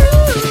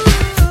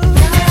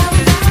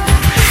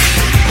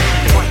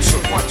 1 2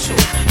 1 2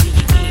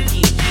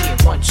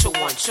 yeah 1 2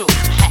 1 2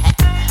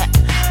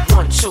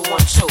 1 2 1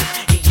 2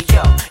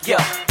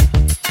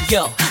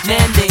 yo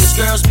nowadays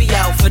girls be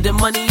out for the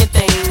money and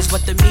things,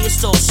 but to me it's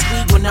so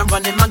sweet when I'm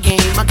running my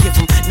game. I give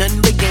them nothing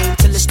but game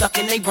till it's stuck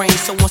in their brain.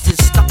 So once it's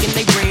stuck in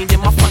their brain,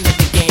 then my fun of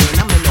the game.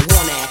 I'm in the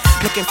one ad,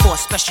 looking for a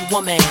special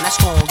woman that's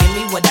gon' give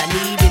me what I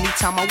need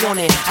anytime I want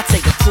it. I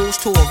take a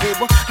cruise to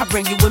Aruba, I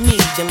bring you with me,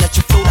 then let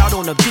you float out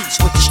on the beach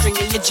with the string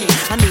in your jean.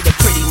 I need a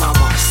pretty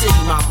mama,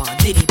 city mama,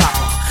 diddy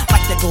bopper.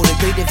 Like to go to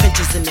great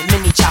adventures in the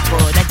mini chopper.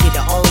 That get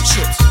her own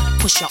chips,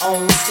 push her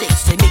own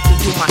six. They make me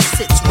do my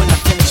sits when I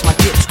finish my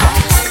dips.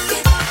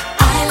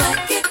 I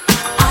like it,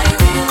 I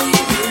really,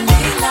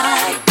 really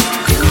like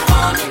it. You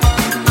want it,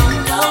 you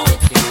know it,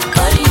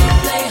 but you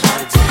play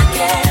hard to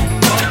get.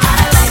 I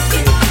like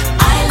it,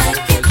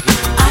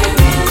 I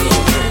really,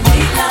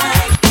 really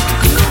like it.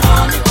 You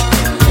want it,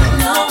 you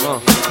know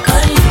it,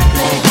 but you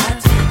play hard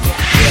to get.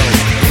 Yo,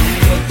 when you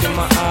look in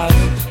my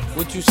eyes,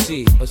 what you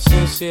see? A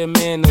sincere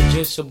man or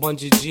just a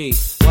bunch of G?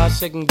 Why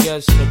second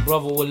guess a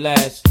brother will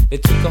last?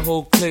 It took a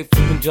whole clip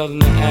from Magellan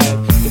to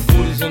Ave. The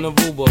booties in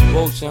Aruba,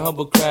 boats and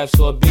hovercraft.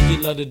 So a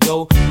biggie love the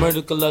dough,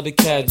 murder could love the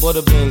cash.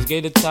 Butter Benz,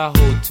 gave the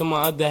Tahoe to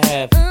my other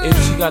half. If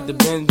she got the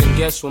Benz, then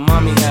guess what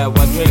mommy had?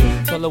 Why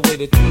Drake tell her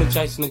waiter too much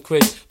ice in the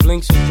crisp.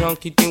 Blink so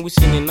drunk, he think we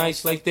singing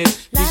nice like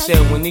this. He said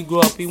when he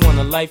grew up, he want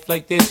a life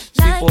like this.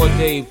 Sleep all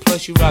day,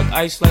 plus you rock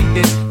ice like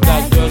this.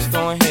 Got girls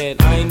throwing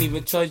head, I ain't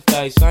even touch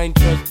dice. I ain't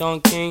trust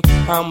Don King,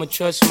 I'ma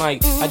trust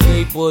Mike. I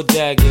date bull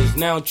daggers,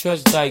 now I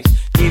trust dykes.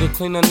 Need a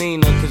cleaner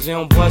Nina, cause they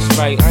don't bust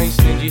right. I ain't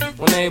stingy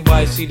when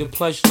everybody see the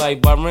plush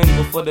light. By ring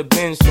before the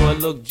Benz, so it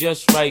look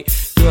just right.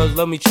 Girls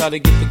love me, try to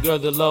get the girl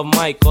to love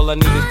Mike. All I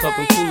need is cup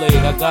and Kool-Aid,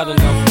 I got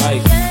enough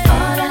ice.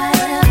 All I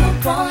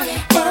ever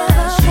wanted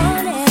was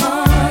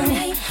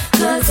me,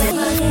 cause if I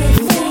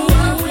didn't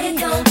want it,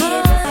 don't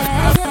give a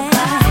fuck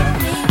about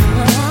me.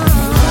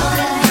 All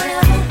I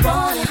ever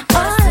wanted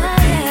was to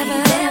be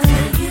there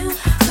for you,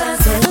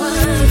 cause if I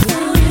didn't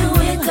do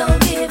it, don't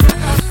give a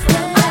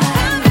fuck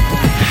about me.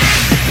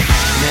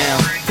 Now,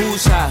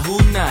 who's hot, who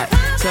not?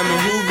 Tell me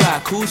who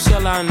rock, who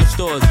sell out in the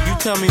stores. You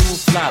tell me who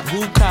flop,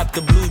 who cop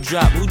the blue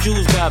drop, who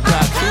jewels got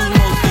blocks, who's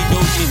mostly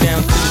Dolce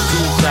down to the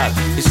jewel top.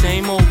 The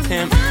same old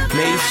pimp,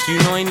 Mace, you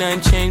know ain't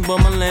nothing changed but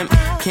my limp.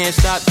 Can't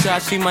stop till I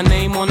see my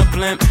name on the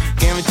blimp.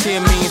 Guarantee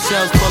a million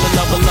sales, call it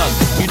level up.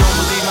 You don't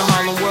believe in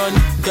Harlem World,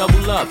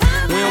 double up.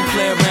 We don't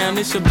play around,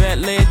 it's a bet,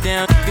 lay it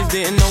down. Niggas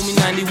didn't know me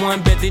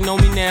 91, bet they know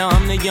me now.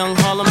 I'm the young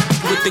Harlem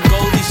with the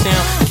Goldie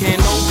sound. Can't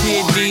no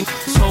PD,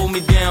 hold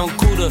me down,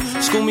 cooler.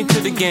 School me to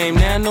the game,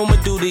 now I know my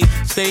duty.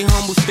 Stay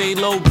humble, stay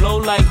low, blow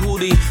like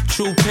Hootie.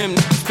 True pimp,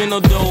 spin no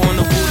dough on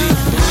the booty.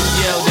 And when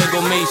you yell, there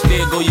go Mace,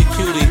 there go your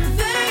cutie.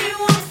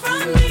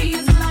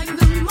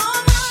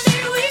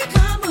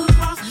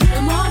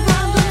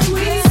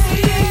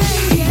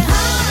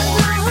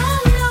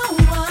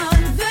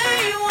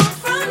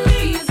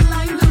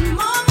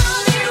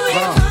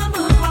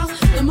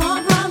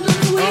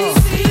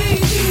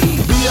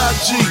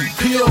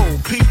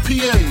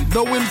 PPA,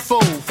 no info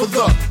for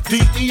the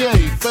DEA.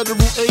 Federal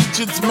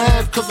agents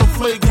mad cause I'm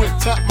flagrant.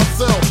 Tap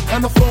myself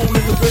and the phone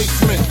in the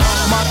basement.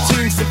 My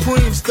team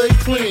supreme, stay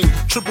clean.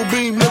 Triple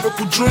beam,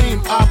 lyrical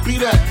dream. I be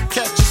that.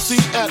 Catch a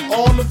seat at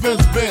all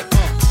events bent.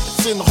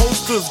 In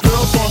holsters,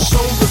 girls on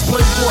shoulders.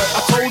 Playboy,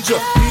 I told ya,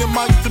 me and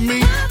Mike to me,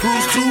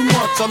 bruise too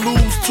much, I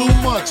lose too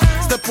much.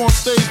 Step on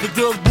stage, the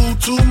girls boo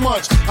too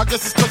much. I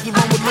guess it's cause you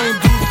run with lame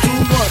dudes too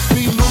much.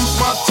 Me lose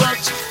my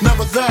touch,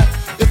 never that.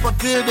 If I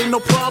did, ain't no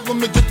problem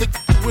to get the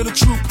where the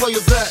true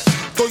players at.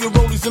 Throw your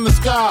rollies in the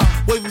sky,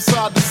 wave them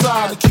side to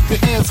side, and keep your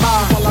hands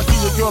high while I give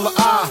your girl an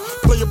eye.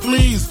 Player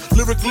please,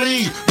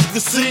 lyrically, you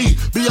can see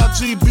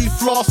B.I.G.B.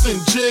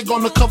 flossing, jig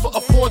on the cover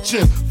of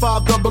Fortune,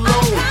 500.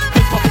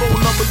 Here's my phone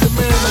number, your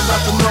man, I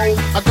got the know,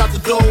 I got the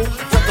dough,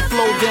 got the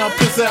flow down,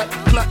 pizzat,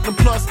 platinum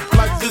plus,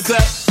 like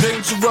Zizak,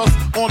 dangerous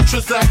on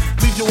Trizak,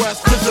 leave your ass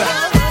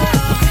pizzat.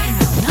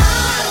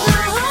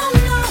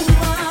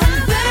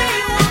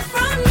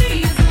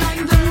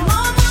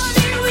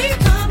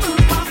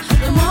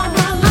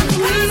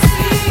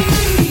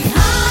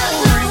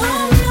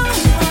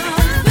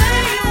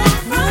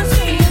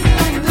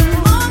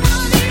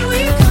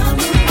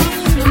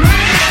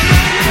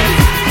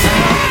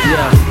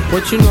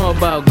 What you know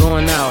about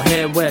going out,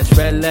 head west,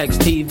 red legs,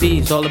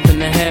 TVs, all up in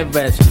the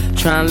headrest.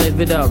 Try and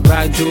live it up,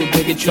 rock jewel,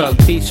 bigger truck,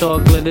 piece all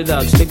glittered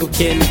up, stick a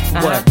kid,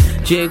 what?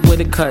 Jig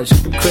with a cut,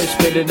 Chris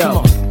spit it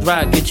up.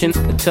 Rock, get your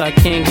till I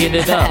can't get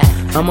it up.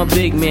 I'm a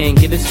big man,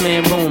 get this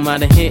man room. I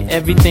done hit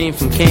everything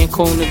from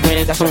Cancun to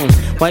Grand Tune.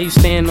 Why you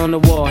stand on the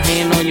wall,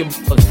 hand on your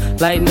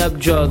balls, lighting up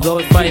drugs,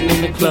 always fighting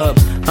in the club.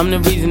 I'm the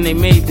reason they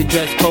made the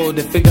dress code.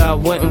 To figure out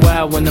what and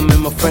why when I'm in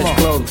my fresh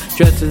clothes.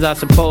 Dresses I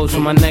suppose,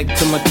 from my neck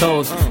to my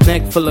toes.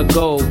 Neck full of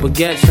gold,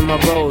 baguettes in my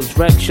rolls.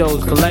 Rec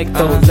shows, collect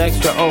those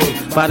extra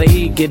O's. By the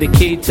E, get a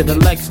key to the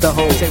Lex to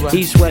hold.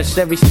 East, west,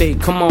 every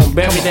state, come on,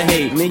 bury the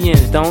hate.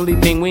 Millions, the only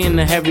thing we in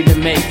the hurry to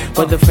make.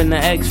 Whether from the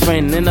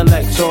ex-friend,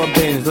 intellect, or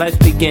bins. Let's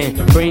begin,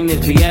 bring this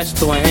BS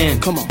to an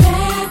end. Come on.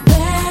 Bad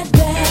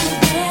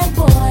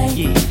boy.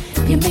 Yeah.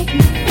 You make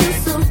me feel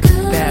so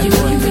good. Bad you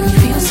know you make me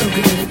feel so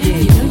good. Yeah.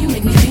 You know you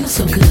make me feel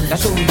so good.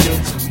 That's what we do.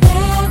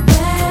 Bad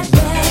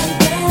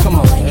Come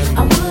on, boy.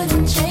 I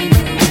wouldn't change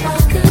you if I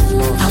could.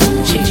 I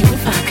wouldn't change you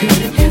if I could.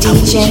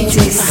 DJ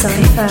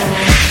Decipher.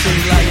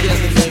 Seems like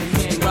yesterday we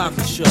can't rock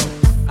the show.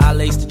 I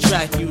lace the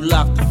track, you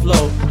lock the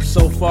flow.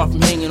 So far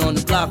from hanging on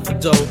the block for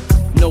dough.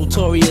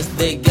 Notorious,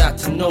 they got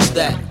to know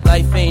that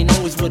life ain't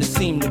always what it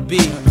seemed to be.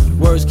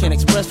 Words can't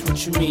express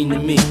what you mean to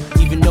me.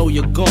 Even though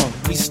you're gone,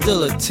 we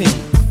still a team.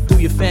 Through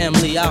your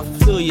family, I'll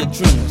fulfill your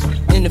dreams.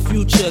 In the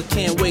future,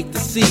 can't wait to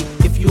see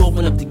if you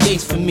open up the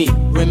gates for me.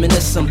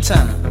 Reminisce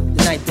sometime,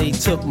 the night they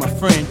took my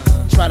friend.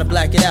 Try to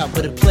black it out,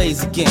 but it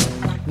plays again.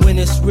 When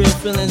it's real,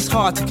 feeling's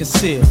hard to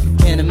conceal.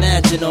 Can't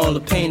imagine all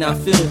the pain I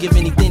feel. Give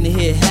anything to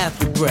hear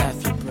half your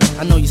breath.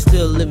 I know you're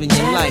still living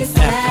your life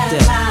after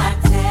death.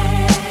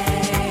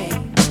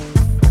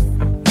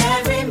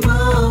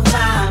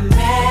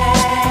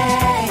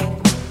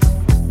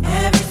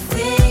 Every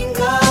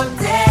single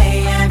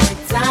day, every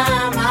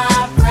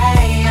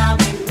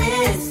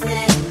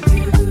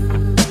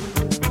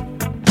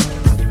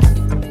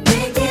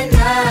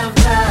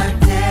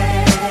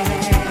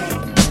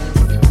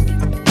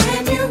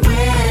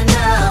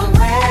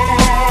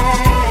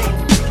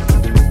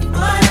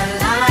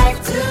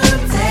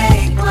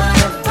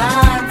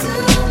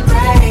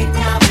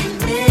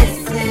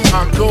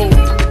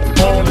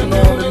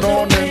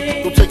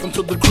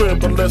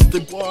they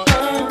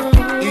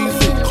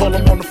easy. Call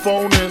them on the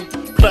phone and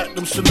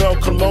platinum Chanel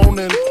cologne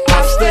and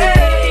I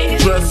stay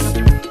dressed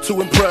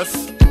to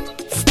impress,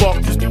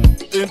 spark his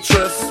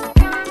interest.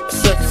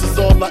 Sex is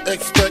all I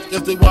expect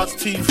as they watch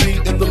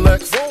TV in the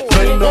Lex.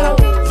 They know,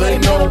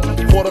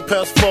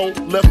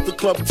 4:15, left the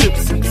club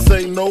tipsy.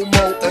 Say no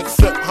more,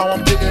 except how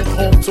I'm getting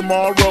home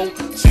tomorrow.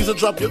 Caesar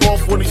drop you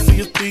off when he see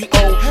his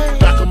P.O.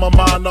 Back in my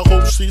mind, I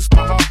hope she's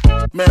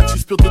man, she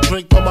spilled the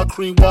drink on my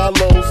cream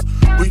wallows.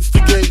 Reached the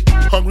gate,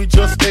 hungry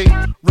just ate.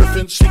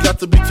 Riffin', she got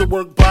to be to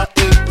work by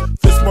 8.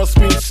 This must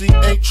mean she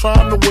ain't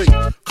trying to wait.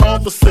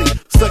 Conversate,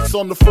 sex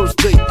on the first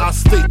date. I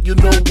state, you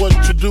know what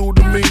you do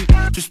to me.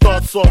 She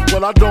starts off,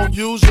 well I don't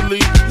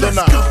usually. Then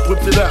I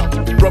whipped it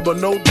out, rubber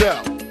no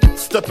doubt.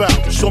 Step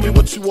out, show me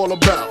what you all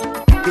about.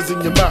 Cause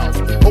in your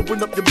mouth,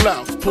 open up your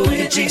blouse, pull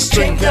your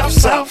G-string down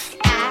south.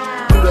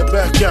 Do that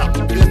back out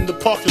in the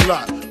parking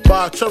lot.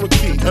 Buy a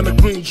Cherokee and a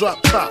green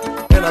drop top.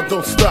 And I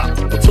don't stop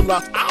until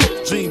I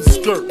jeans,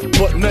 skirt,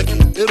 butt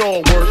naked, it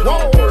all works.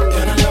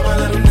 And I love my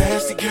little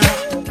nasty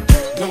girl.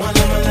 No, I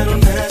love my little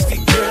nasty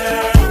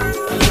girl.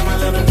 I love my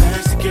little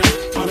nasty girl.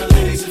 All the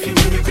ladies, if you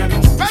with me, grab me.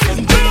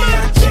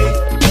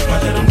 My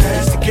little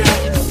nasty girl.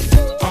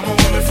 I'm a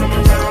woman from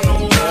around the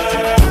world.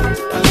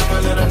 I love my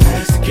little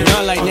nasty girl. You know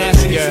I like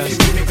nasty girls.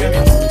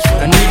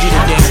 I need you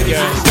to dance,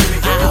 girl.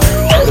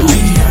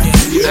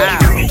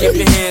 Keep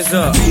your hands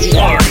up.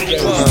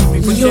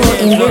 You're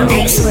in the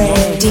mix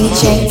with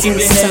DJ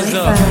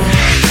Cypher.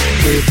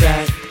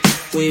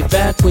 We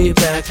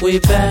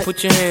back.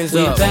 Put your hands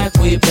up.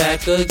 We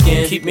back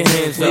again. Keep your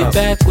hands up.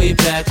 We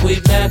back.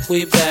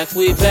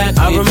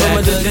 I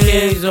remember the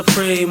days I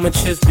prayed my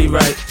chest be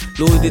right.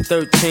 Louis the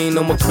 13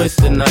 on my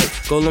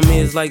kryptonite. Goal on me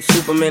is like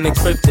Superman and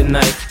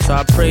kryptonite. So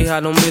I pray I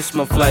don't miss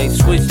my flight.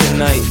 Switch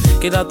tonight.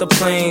 Get out the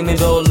plane,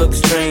 it all looks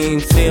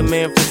strange. See a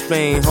man from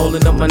Spain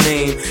holding up my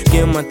name.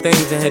 Give my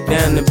things and head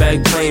down the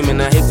back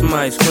claiming. I hit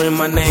somebody, scream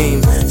my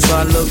name. So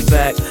I look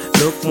back,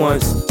 look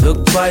once,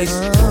 look twice,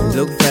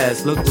 look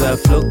fast, look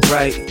left, look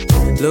right,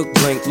 look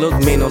blink, look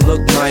mean or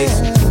look nice.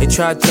 They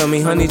tried to tell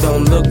me, honey,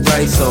 don't look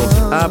right. So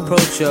I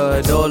approached her,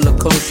 it all looked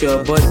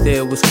kosher. But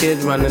there was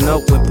kids running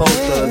up with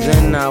posters.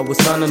 And I was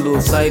trying to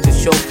lose sight of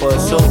chauffeur.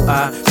 So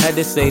I had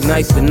to say,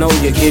 nice to know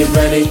you, get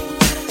ready.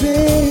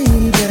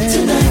 Baby,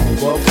 tonight,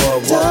 don't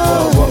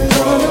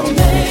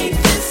make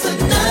this a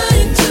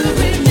night to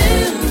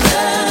remember.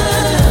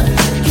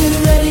 Get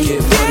ready,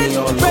 get money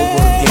all over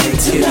again,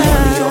 get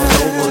money all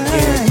over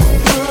again.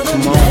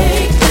 Come on,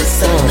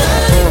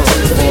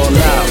 all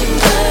out.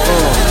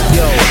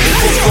 Yo,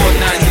 it's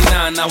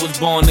 499, I was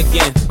born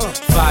again.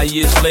 5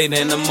 years later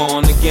and I'm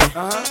on again.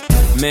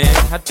 Man,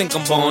 I think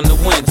I'm born to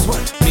win.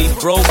 Me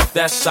broke,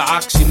 that's an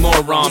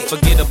oxymoron.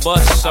 Forget a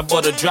bus, I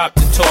bought a drop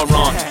the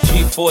Toron.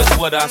 G4 is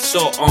what I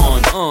saw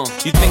on.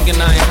 You thinking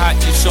I ain't hot,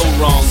 you're so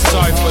wrong.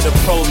 Sorry for the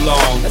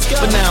prolong,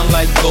 but now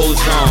life goes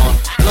on.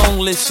 Long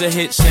list of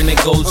hits and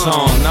it goes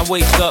on. I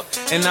wake up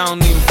and I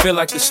don't even feel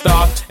like a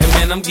star. And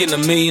man, I'm getting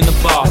 $1 million a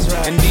bar.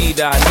 Indeed,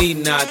 I need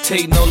not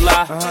take no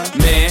lie.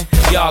 Man,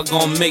 y'all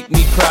gon' make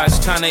me cry. It's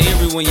kinda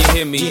eerie when you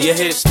hear me, your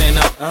head stand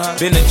up.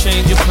 Been a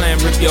change your plan,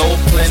 rip your old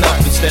plan up.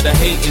 Instead of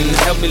hating,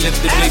 help me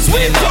lift the big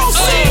man up.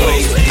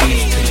 Wake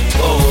these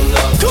people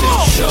up to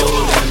show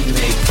them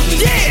they keep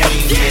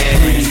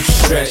dreaming. Breathe,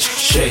 stretch,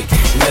 shake,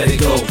 let it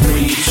go.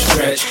 Breathe,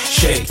 stretch,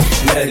 shake,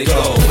 let it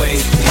go.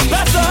 Wake these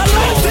people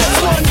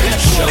up to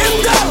show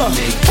them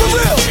they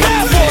keep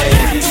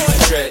dreaming. Breathe,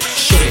 stretch,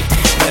 shake,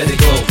 let it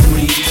go.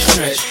 Breathe,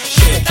 stretch,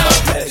 shake,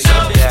 let it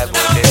go.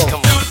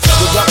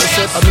 The doctor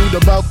said I need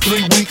about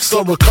 3 weeks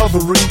of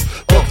recovery.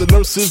 But the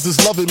nurses is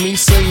loving me,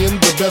 saying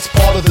the best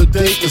part of the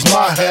day is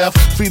my half.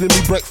 Feeding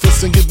me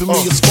breakfast and giving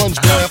me a sponge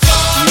bath.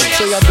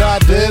 Say I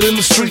died dead in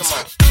the streets.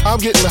 I'm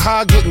getting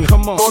high, getting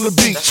on the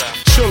beach,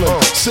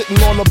 chilling,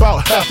 sitting on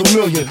about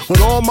 $500,000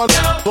 with all my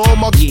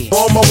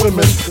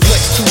women. The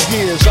next 2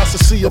 years I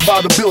should see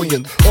about $1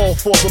 billion. All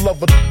for the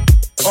love of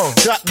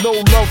got no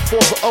love for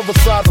the other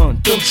side. Them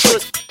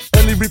tricks.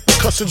 Any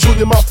repercussions on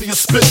your mouth for your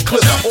spit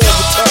clip all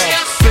the time.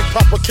 Big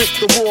Papa kick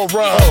the raw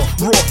rhyme,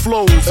 raw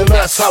flows, and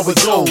that's how it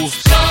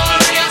goes.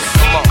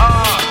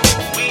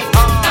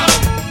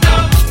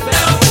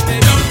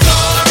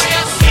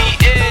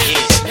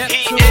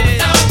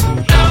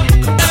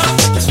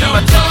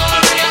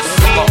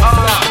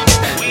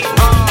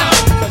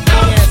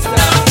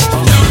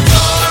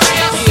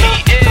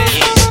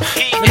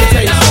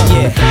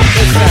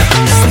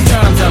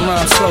 Sometimes I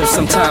rhyme slow,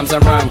 sometimes I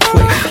rhyme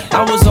quick.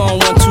 I was on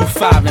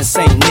 125 in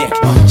St. Nick,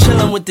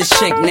 chillin' with this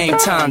chick named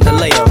Tom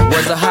DeLeo.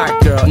 Was a hot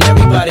girl, and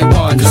everybody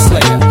wanted to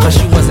slay her, but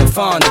she wasn't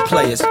fond of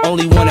players,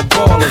 only wanted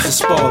ballers to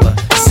spoil her.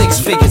 6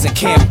 figures and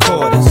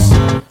camcorders.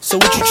 So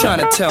what you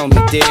tryna tell me,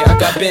 dear? I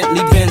got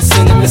Bentley,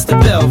 Benson, and Mr.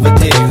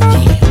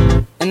 Belvedere,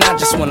 and I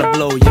just wanna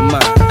blow your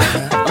mind.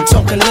 I'm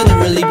talking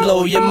literally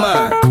blow your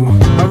mind.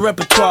 My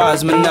repertoire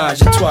is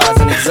menage a trois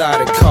and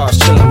exotic cars,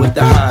 chillin' with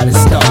the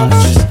hottest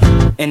stars.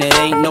 And it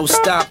ain't no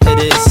stop to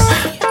this.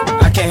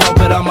 I can't help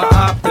it, I'm an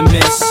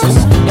optimist.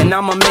 And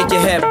I'ma make your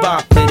head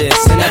bop to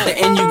this, and at the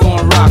end you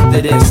gon' rock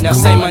to this. Now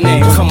say my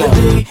name, come on. The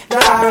D, the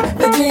I,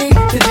 the D,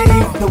 the D,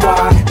 the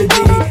Y, the D,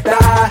 the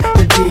I,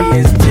 the D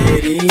is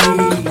Diddy.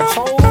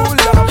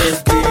 Hold up,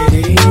 it's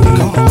Diddy.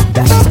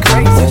 That's just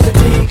crazy. The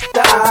D,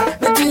 the I,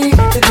 the D,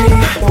 the D,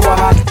 the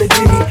Y, the D,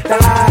 the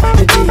I,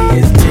 the D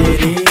is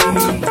Diddy.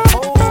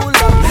 Hold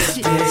up, it's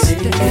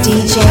Diddy.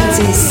 DJ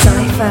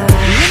Decipher.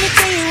 Let me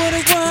tell you what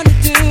I wanna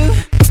do.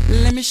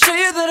 Let me show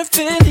you that I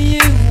feel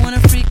you.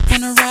 Wanna freak,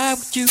 wanna ride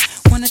with you.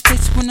 Wanna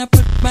taste when I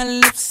put my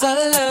lips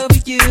all over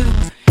you.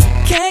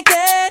 Can't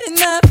get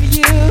enough of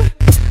you.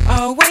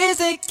 Always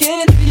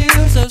thinking of you.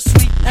 So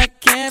sweet, I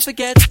can't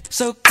forget.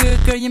 So good,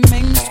 girl, you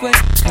make me sweat.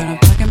 What I'm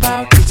talking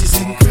about, bitches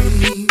and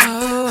cream.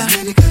 Oh, I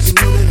need it 'cause you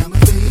know that I'm a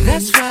fiend.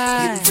 That's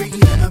right. Getting freaky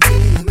on my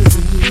belly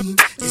limousine.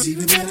 It's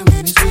even better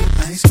when it's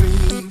with ice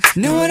cream.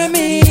 Know what I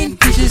mean?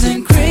 Peaches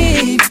and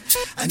cream.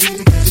 I need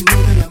it 'cause you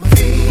know that I'm a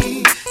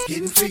fiend.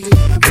 Getting freaky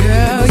on my belly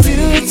girl,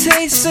 limousine. you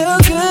taste so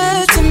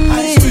good to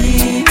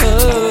me.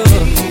 Oh,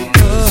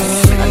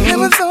 oh. I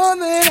never thought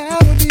that I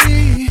would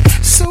be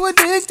so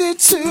addicted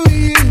to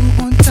you.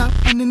 On top,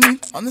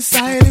 underneath, on the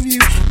side of you.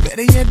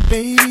 Better yet,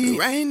 baby,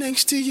 right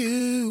next to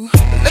you.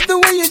 Love the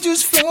way you're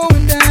just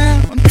flowing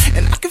down,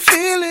 and I can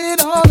feel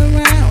it all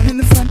around. In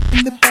the front,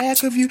 in the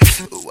back of you.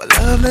 Ooh, I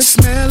love the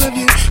smell of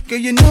you. Girl,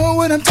 you know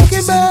what I'm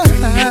talking about.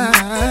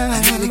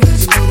 I need it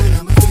 'cause you know that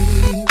I'm a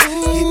fiend.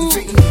 Getting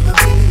freaky on my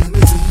belly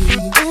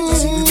limousine.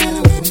 It's even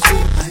better when it's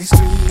with ice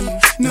cream.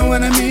 Know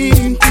what I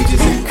mean?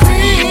 Peaches and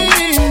cream.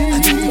 I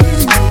need it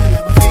 'cause you know that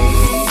I'm a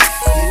fiend.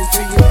 Getting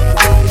freaky on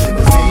my belly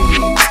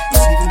limousine.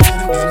 It's even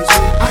better when it's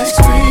with ice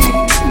cream.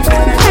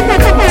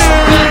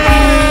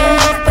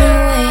 I've been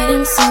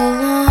waiting so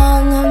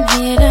long, I'm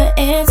here to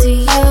answer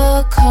your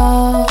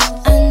call.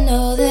 I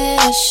know that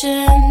I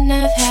shouldn't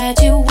have had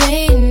you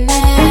waiting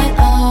at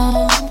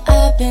all.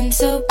 I've been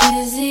so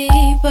busy,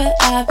 but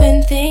I've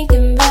been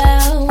thinking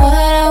about what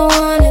I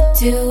wanna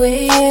do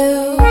with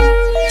you.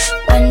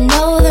 I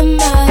know them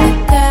other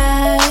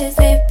guys,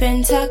 they've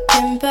been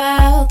talking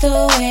about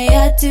the way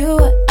I do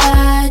what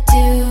I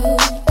do.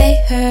 They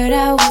heard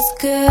I was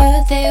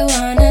good, they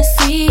wanna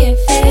see if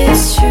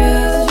it's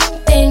true.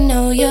 They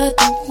know you're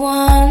the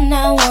one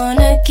I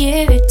wanna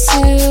give it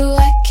to.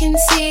 I can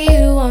see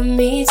you want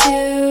me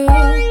too.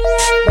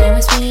 Now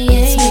it's me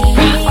and you.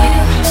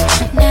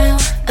 Now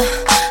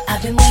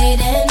I've been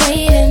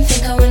waiting,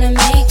 think I wanna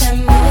make that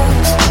move.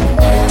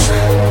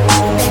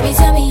 Now, baby,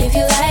 tell me if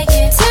you like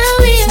it. Tell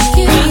me if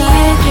you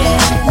like it.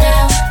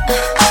 Now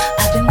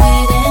I've been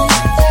waiting,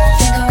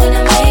 think I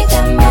wanna make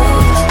that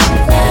move.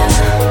 Now,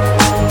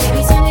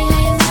 baby, tell me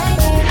how you like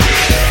it.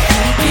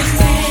 You can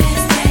stay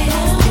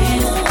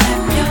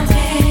clap your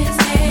hands,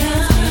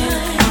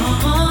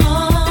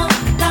 all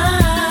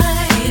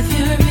night. If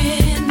you're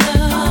in the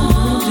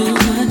mood, do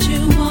what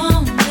you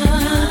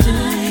wanna do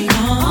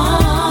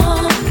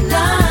all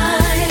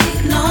night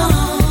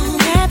long.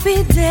 Happy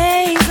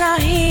days are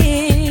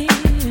here,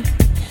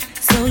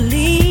 so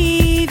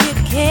leave your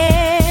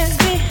cares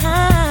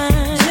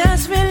behind.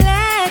 Just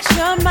relax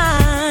your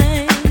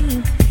mind.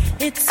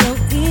 It's so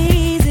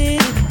easy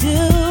to do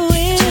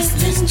it. Just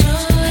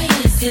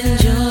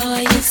enjoy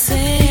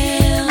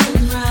yourself,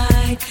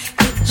 right?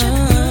 Get your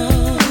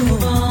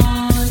groove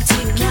on.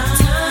 Take your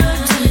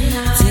time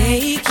tonight.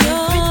 Take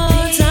your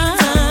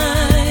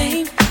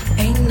time.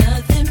 Ain't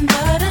nothing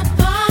but a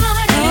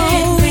party.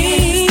 Oh, we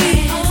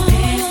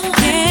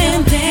can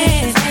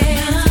dance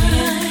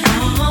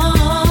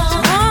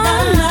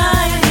all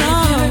night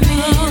long.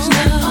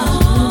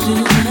 Do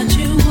what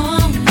you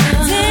want.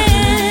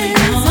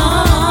 Dance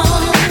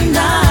all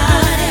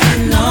night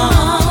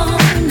long.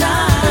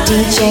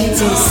 DJ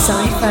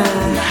Decipher.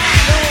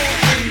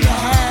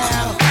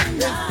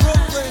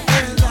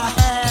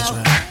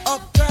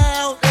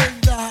 Uptown in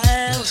the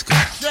house.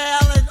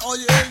 Shaolin, are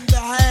you in the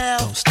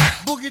house?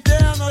 Boogie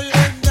down, are you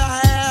in the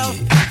house?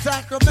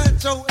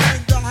 Sacramento in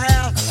the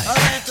house.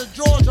 Atlanta,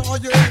 Georgia, are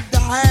you in the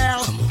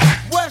house?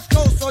 West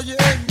Coast, are you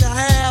in the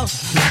house?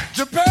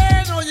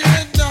 Japan, are you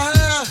in the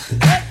house?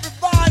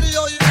 Everybody,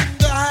 are you in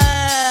the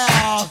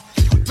house?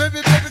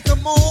 Baby, baby,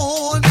 come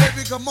on,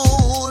 baby, come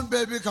on,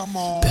 baby, come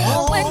on.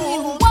 When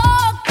you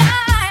walk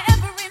by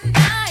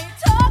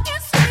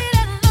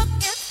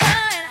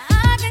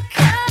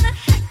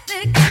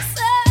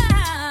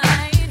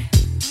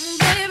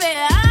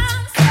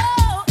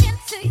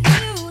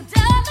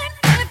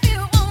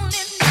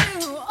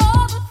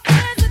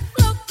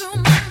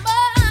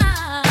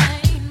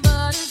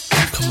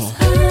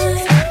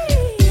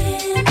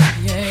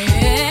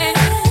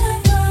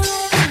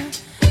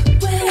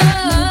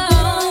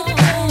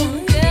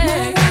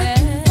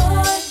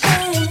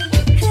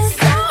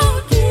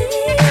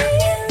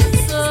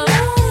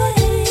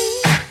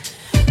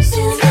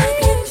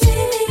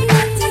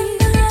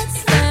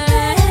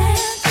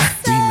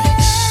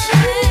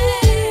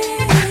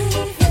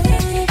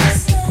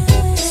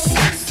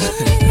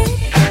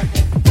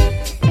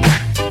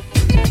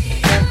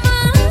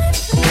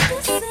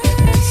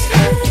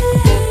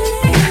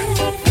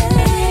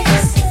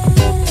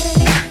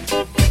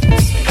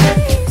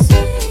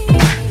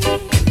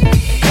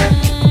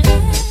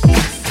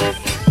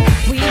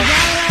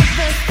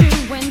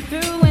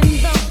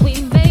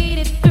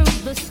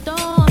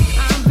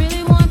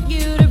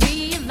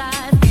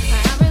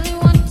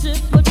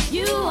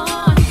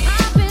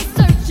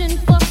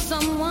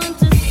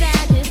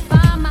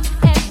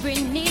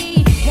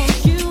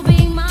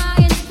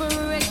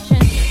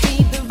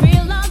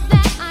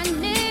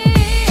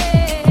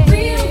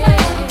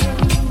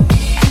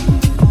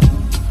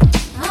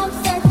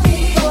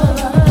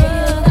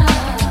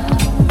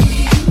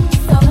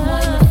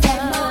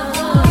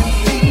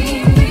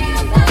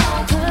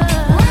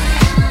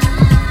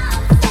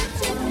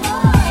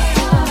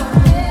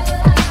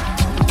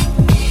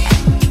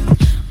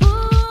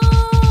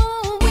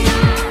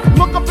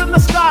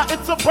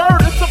it's a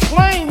bird, it's a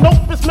plane.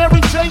 Nope, it's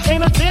Mary J,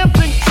 ain't a damn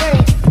thing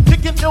changed.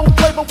 Kicking ill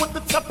flavor with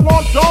the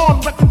Teflon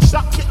Dawn. Wrecking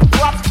shop, getting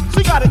props,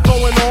 she got it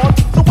going on.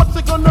 So what's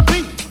it gonna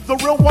be? The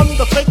real one,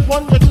 the fake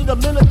one? You need a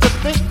minute to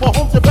think, for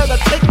home you better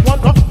take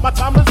one. My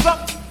time is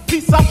up.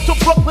 Peace out to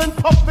Brooklyn,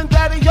 Puffin'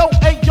 Daddy, yo,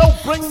 hey, yo,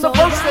 bring the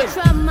verse in. I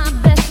try my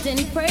best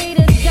and pray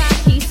to God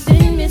he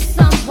send me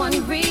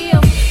someone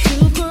real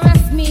to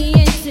caress me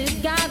and to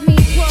guide me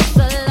towards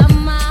the love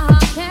my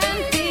heart can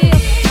feel.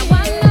 Now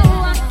I know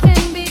I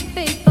can be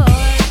faithful, I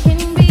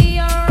can be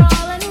your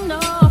all and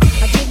all.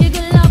 I give you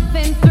good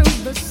loving through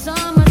the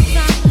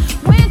summertime,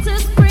 winter,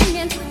 spring,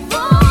 and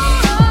fall.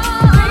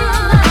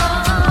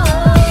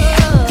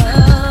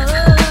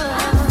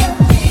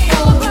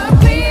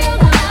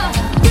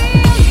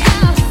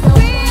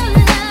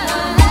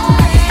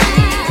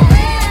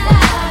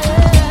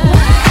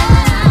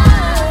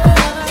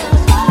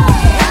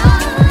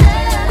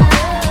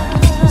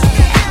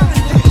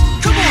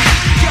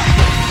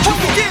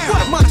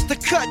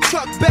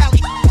 Truck Valley.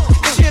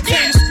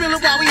 Champagne is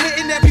spilling while we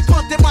hitting every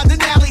bump that my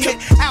Denali hit.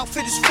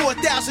 Outfit is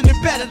 4,000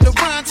 and better. The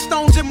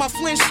rhinestones in my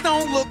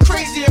Flintstone look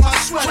crazy in my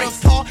sweater.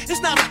 Paul,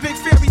 it's not a big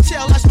fairy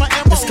tale, that's my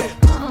MO.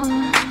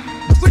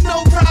 With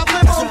no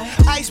problemo.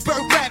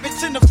 Iceberg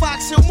rabbits in the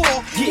Fox Hill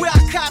Mall, where I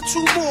caught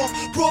 2 more.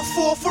 Brought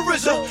 4 for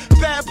Rizzo.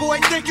 Bad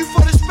boy, thank you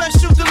for the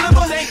special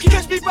deliver.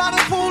 Catch me by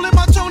the pool in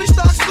my Tony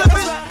Stark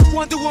slippers.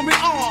 Wonder Woman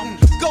arm.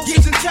 Ghost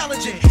is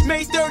intelligent.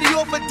 Made 30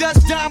 off a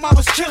dust dime, I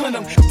was killing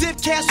them. Dip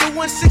cash at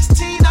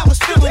 116, I was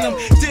filling them.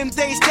 Them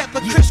days kept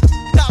a crisp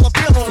dollar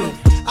bill on them.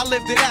 I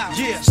lived it out.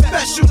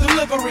 Special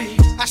delivery.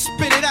 I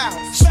spit it out.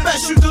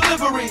 Special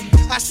delivery.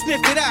 I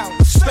sniffed it out.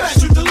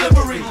 Special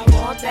delivery. I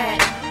want that.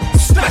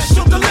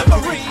 Special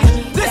delivery.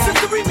 This is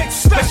the remix.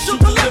 Special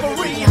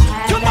delivery.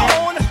 Come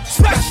on.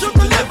 Special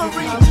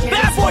delivery.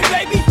 Bad boy,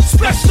 baby.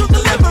 Special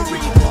delivery.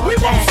 We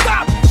won't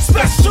stop.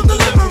 Special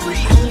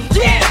delivery.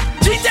 Yeah.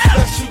 G-Down.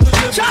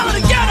 Child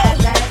of the ghetto.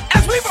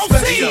 As we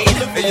proceed.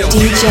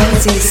 DJ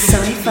Z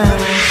Cypher.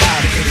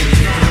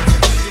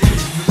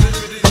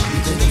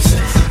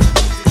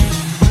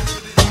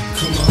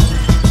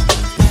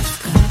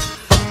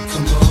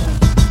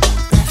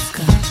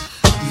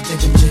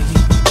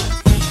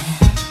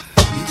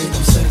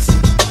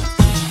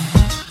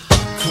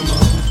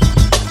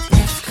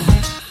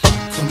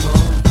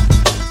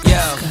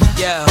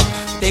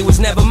 They was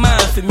never mine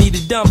for me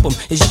to dump them.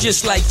 It's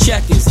just like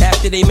checkers.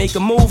 After they make a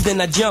move,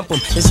 then I jump them.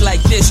 It's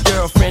like this,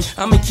 girlfriend,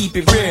 I'ma keep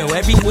it real.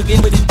 Every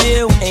wiggin' with a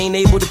deal ain't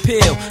able to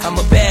peel. I'm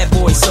a bad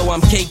boy, so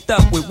I'm caked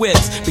up with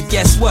whips. But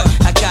guess what?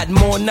 I got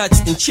more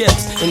nuts than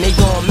chips. And they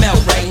gon'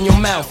 melt right in your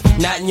mouth,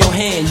 not in your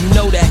hand. You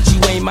know that you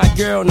ain't my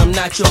girl and I'm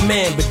not your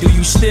man. But do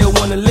you still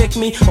wanna lick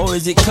me? Or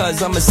is it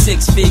cause I'm a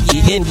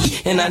 6-figure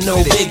indie and I know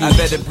Biggie? I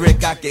bet a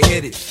brick I can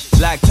hit it.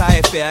 Black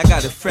tire fair, I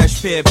got a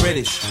fresh pair of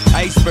British.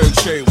 Iceberg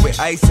shirt with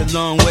ice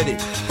along with it.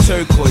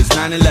 Turquoise,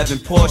 911,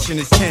 Porsche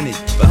is tinted.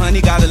 But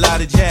honey got a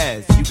lot of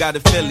jazz. You got a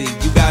Philly,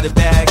 you got a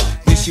bag.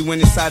 Then she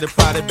went inside a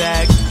Prada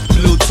bag.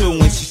 Blue too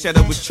when she said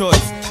it was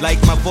choice.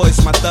 Like my voice,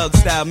 my thug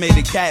style made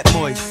a cat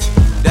moist.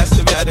 That's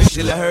the other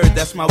shit I heard,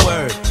 that's my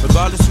word.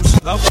 Regardless who she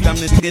love, I'm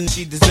the nigga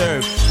she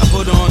deserve. I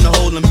put her on the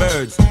holding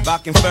birds,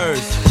 rocking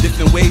furs.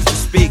 Different ways to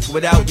speak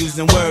without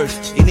using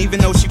words. And even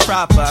though she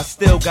proper, I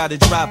still gotta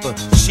drop her.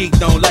 Sheik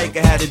don't like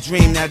her, had a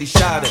dream that he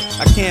shot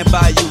her. I can't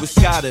buy you a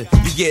Scotter,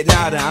 you get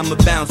nada. I'ma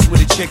bounce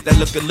with a chick that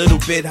look a little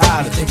bit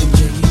hotter. You think I'm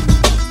jiggy?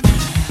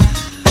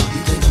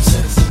 You think I'm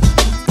sexy?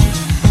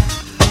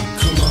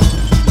 Come on.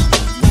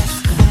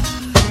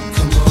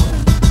 Come on.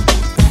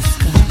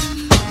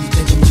 You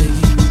think I'm jiggy?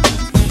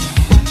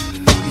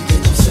 You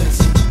think I'm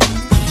sexy?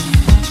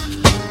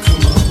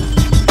 Come on.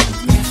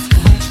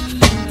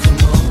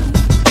 Come on.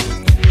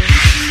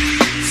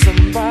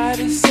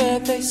 Somebody said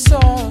they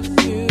saw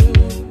you.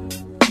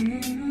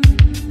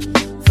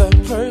 The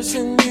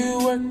person you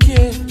were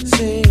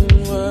kissing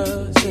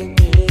wasn't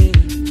me,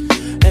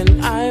 and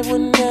I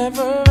would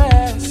never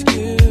ask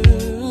you.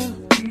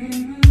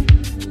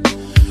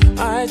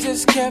 I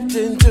just kept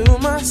it to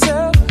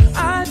myself.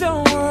 I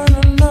don't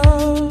wanna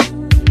know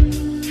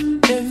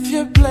if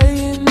you're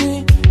playing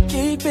me.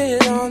 Keep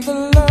it on the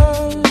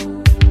low,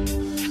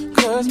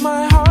 'cause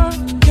my heart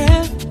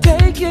can't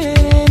take it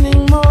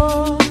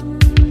anymore.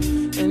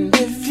 And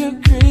if you're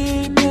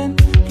creeping,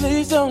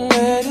 please don't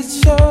let it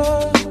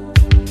show.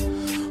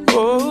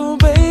 Oh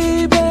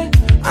baby,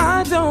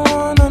 I don't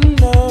wanna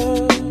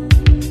know.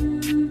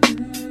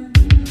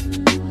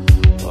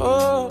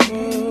 Oh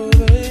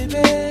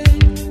baby,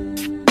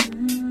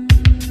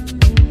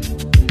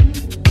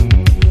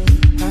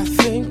 I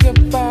think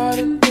about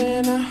it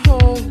when I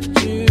hold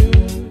you.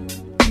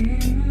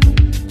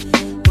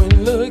 When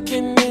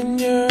looking in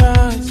your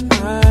eyes,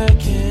 I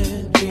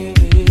can't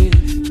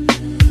believe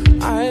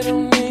I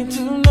don't need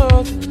to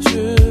know the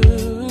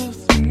truth.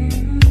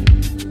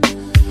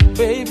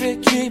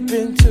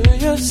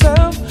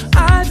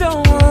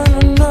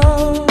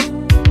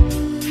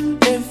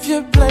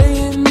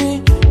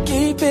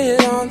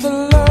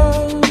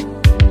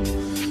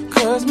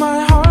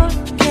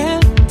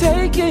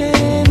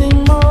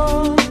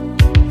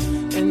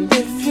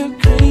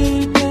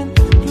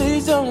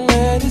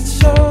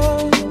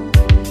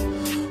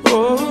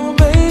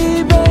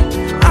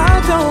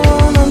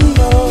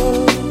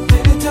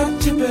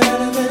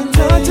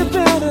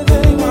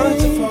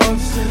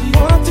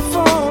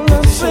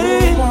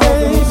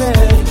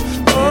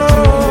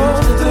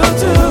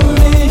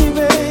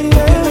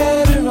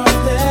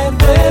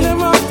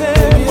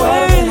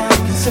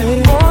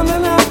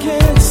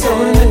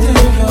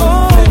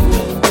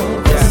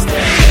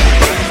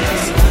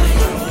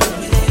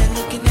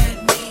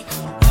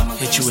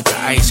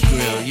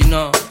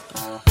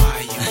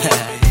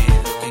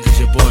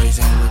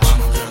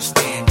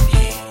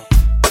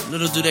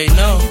 they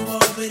know.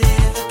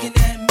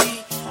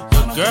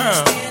 Your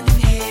girl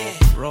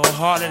roll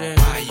harder than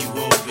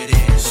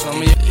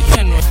some of your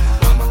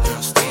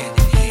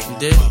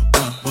did.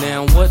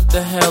 Now what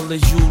the hell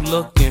is you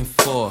looking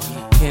for?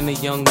 Can a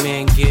young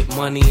man get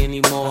money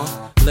anymore?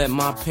 Let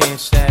my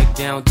pants sag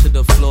down to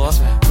the floor.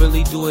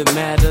 Really do it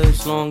matter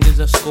as long as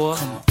I score?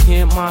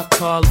 Can't my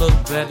car look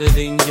better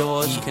than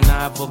yours? Can I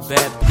have a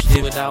bad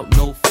bitch without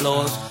no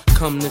flaws?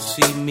 Come to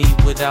see me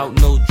without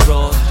no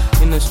drawers.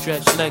 In a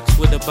stretch Lex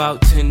with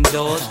about 10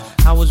 doors.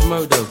 I was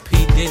murdered,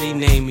 P. Diddy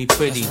named me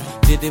pretty.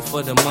 Did it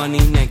for the money,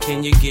 now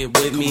can you get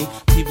with me?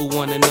 People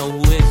wanna know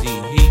who is he?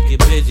 He get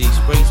busy,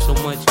 spray so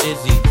much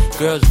Izzy.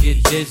 Girls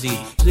get dizzy.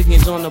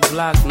 Chickens on the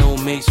block, no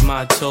makes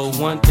my toe.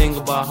 One thing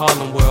about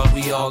Harlem World,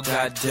 we all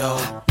got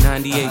dough.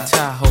 98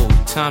 Tahoe,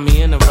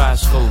 Tommy and a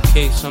Roscoe.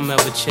 Case I'm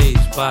ever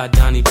chased by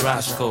Donnie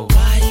Brasco.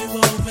 Why you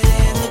over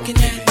there looking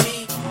at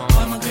me?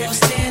 Why my girl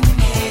standing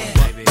here?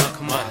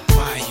 Come on.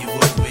 Why you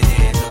over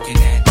there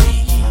looking at me?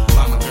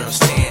 Why my girl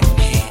standing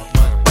here?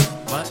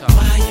 Why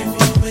you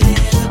over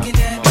there looking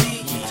at me?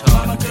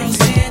 Why my girl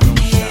standing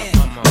here?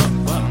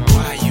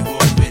 Why you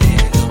over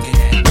there looking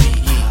at me?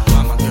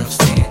 Why my girl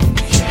standing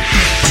here?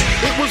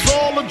 It was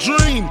all a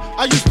dream.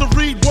 I used to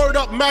read Word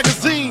Up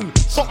magazine.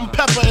 Salt and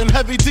Pepper and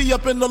Heavy D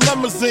up in the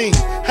limousine.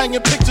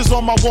 Hanging pictures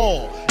on my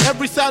wall.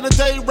 Every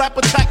Saturday, rap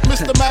attack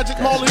Mr. Magic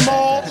Marley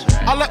Marl.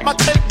 I let my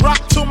tape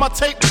rock till my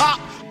tape pop.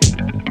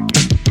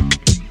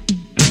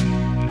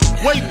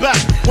 Way back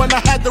when I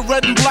had the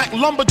red and black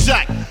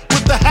lumberjack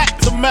with the hat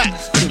to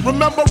match.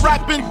 Remember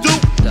rapping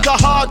Duke? The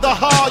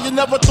hard, you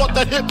never thought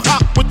that hip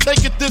hop would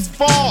take it this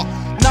far.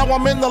 Now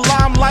I'm in the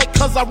limelight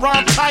cause I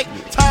rhyme tight.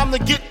 Time to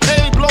get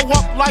paid, blow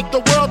up like the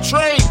world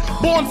trade.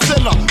 Born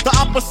sinner, the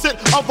opposite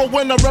of a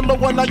winner. Remember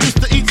when I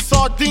used to eat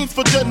sardines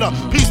for dinner?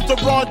 Peace to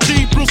Ron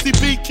G, Brucey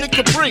B, Kid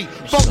Capri,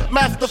 Funk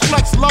Master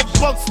Flex, Love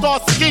Bug,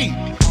 Star Ski.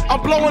 I'm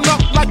blowing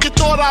up like you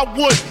thought I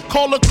would.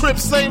 Call a crib,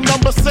 same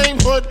number, same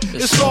hood.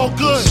 It's all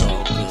good.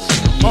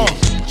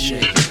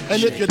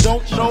 And if you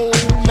don't know,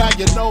 now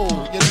you know,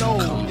 you know,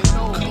 you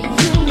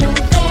know.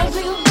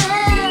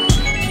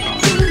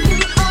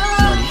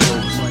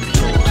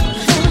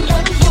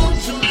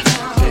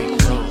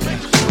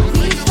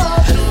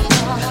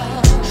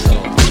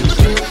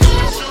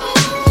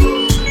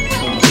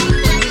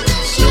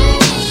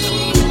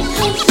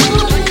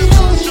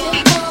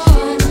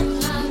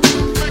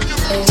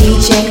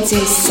 DJ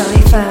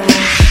Decipher.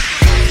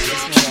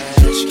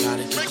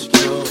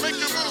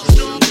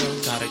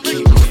 Gotta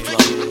keep my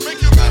flow.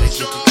 Gotta get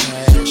the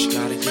cash.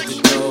 Gotta get the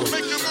dough.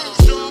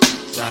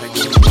 Gotta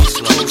keep my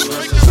flow.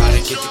 Gotta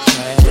get the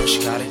cash.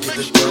 Gotta get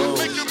the dough.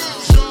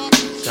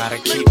 Gotta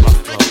keep my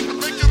flow.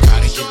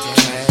 Gotta get the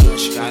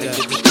cash. Gotta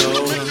get the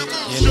dough.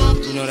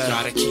 You know that.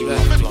 Gotta keep my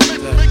flow.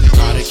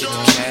 Gotta get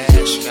the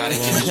cash. Gotta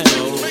get the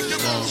dough.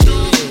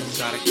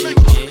 Gotta keep it.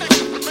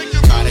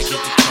 Gotta get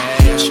the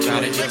cash.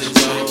 Gotta get the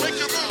dough.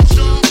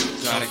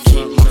 Gotta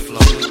keep my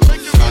flow.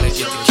 Gotta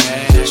get the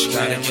cash.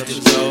 Gotta get the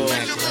dough.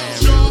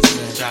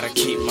 Gotta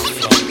keep my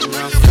flow.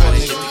 Gotta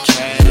get the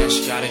cash.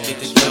 Gotta get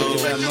the dough.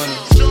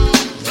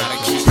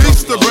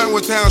 Beats the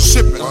Brentwood Town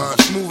shipping.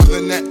 Smoother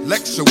than that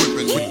lecture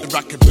whipping. With the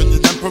rocket bending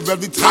and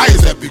Pirelli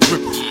tires that be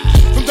gripping.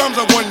 Sometimes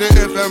I wonder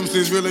if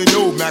MCs really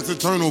know Max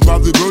Eternal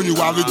probably burn you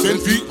while it's 10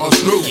 feet of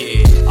snow.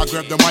 I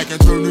grab the mic and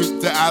turn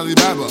it to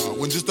Alibaba.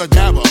 When just a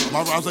dabber,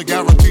 my rhymes are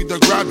guaranteed to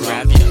grab you.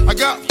 I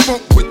got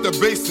funk with the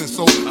bass and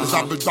soul, cause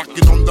I've been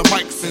rocking on the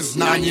mic since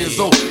 9 years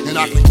old. And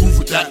I can groove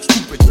with that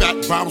stupid fat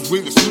bombs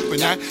we were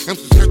snooping at.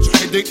 MCs get your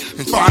headache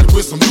and find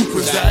with some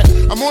loopers at.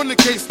 I'm on the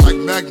case like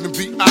Magnum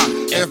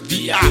B.I.,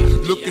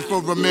 FBI, looking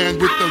for a man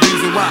with the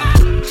reason why.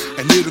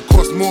 And it'll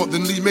cost more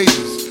than Lee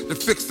Majors to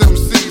fix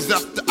MCs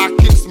after I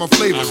kicks my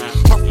flavors.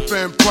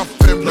 Puff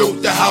and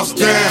load the house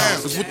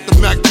down. Cause with the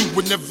Mac do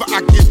whenever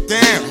I get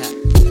down.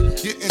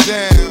 Getting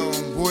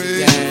down, boy.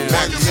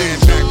 Backman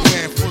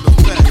for the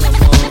flat.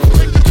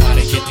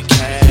 Gotta get the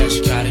cash,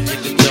 gotta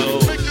get the dough.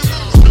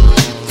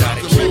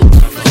 Gotta keep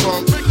my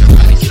flow.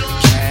 Gotta get the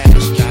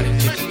cash, gotta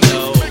get the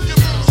dough.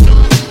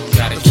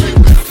 Gotta keep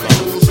my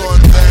flow.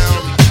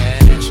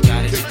 Cash,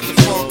 gotta get the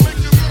dough.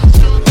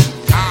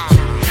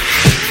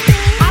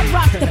 I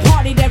rock the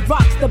party that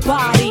rocks the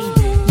body.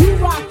 You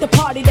rock the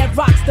party that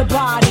rocks the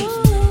body.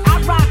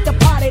 I rock the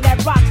party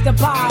that rocks the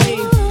body.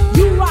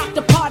 You rock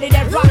the party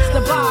that rocks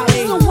the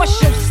body. So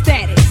what's your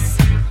status?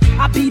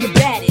 I be the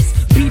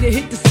baddest. Be the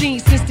hit the scene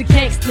since the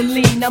gangster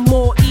lean. I'm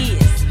all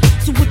ears.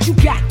 So what you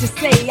got to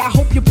say? I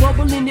hope you're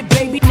bubbling it,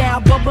 baby. Now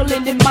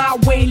bubbling it my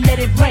way, let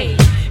it rain.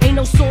 Ain't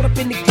no sort up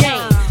in the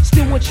game.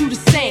 Still want you to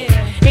sing.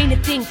 Ain't a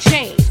thing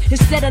changed.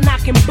 Instead of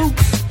knocking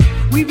boots,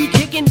 we be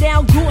kicking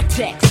down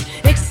Gore-Tex.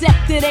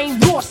 Except it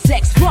ain't raw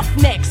sex,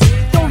 roughnecks.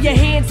 Throw your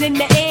hands in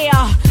the air.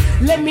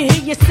 Let me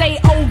hear you say,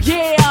 oh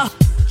yeah.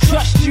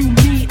 Trust you,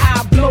 me,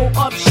 I blow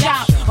up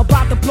shop.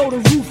 About to blow the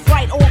roof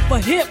right off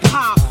of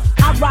hip-hop.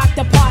 I rock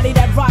the party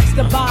that rocks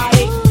the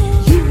body.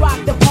 You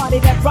rock the party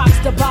that rocks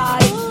the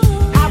body.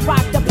 I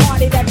rock the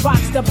party that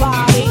rocks the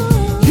body.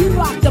 You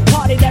rock the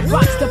party that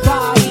rocks the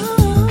body.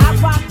 I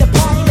rock the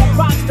party that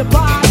rocks the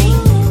body.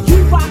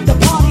 You rock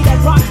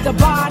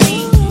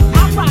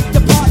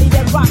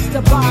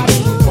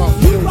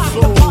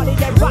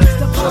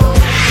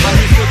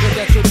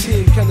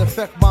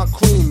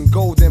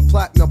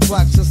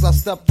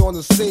stepped on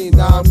the scene.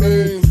 Now I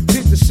mean,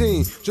 keep the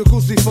scene,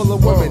 jacuzzi full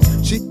of women.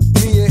 She,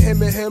 me and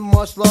him,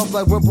 much love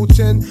like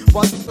Wimbledon.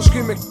 While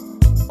screaming,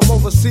 I'm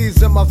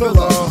overseas in my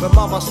villa. With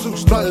mama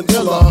suits nothing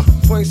iller.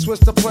 Twin switch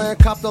the plan,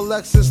 cop the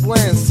Lexus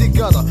land. See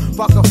gutter,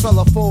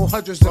 Rockefeller,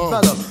 400s and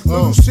better.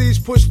 Little C's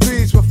push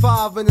B's with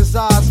 5 in his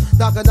eyes.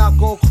 Knock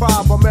gon'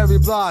 cry by Mary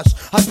Blige.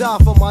 I die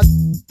for my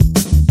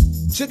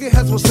chicken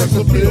heads with sex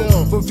appeal.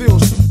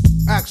 Reveals.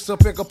 Acts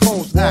up in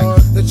Capone's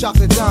act. The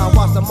chocolate dime,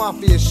 watch the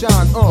mafia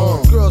shine.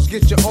 Girls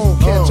get your own,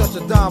 can't touch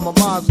a dime of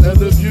mine.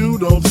 And if you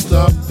don't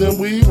stop, then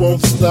we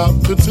won't stop.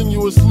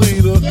 Continuous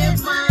leader.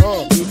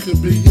 You can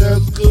be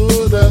as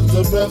good as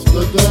the best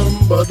of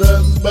them, but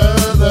as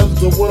bad as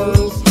the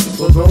worst.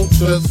 So don't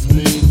test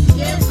me.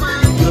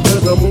 You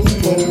better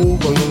move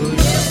over.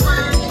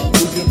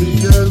 You can be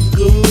as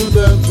good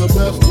as the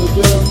best of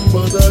them,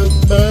 but as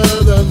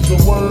bad as the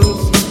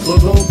worst. So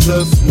don't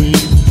test me.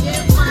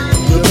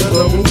 You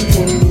better move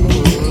over.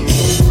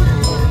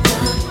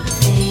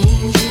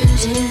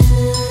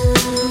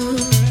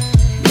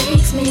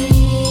 Makes me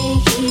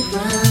keep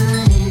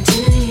running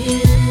to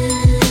you.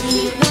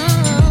 Keep on.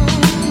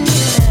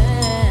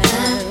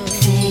 The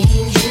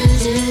things you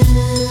do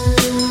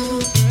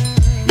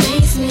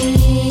makes me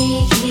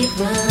keep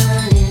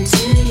running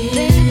to you.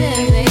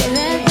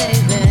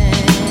 Baby,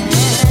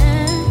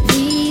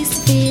 these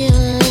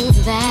feelings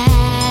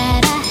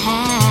that I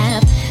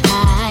have,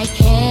 I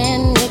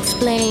can't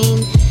explain,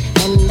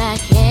 and I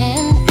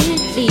can't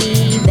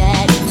believe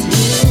that it's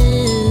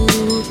you.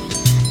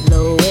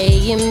 The way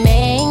you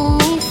make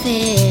me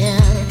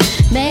feel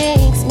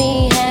makes me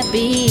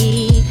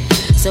happy.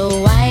 So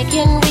why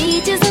can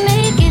we just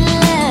make it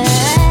last?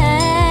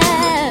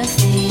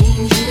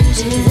 Things you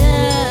do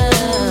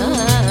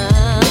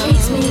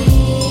makes me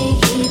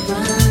keep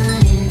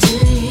running to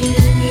you.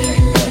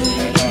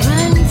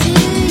 Run to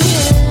you.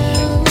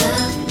 The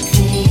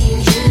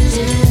things you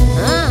do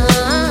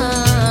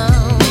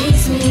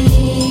makes me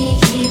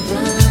keep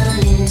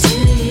running to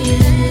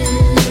you.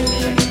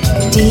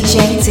 DJ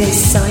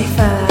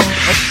Decipher.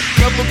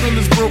 Never been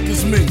as broke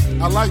as me.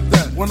 I like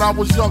that. When I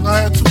was young,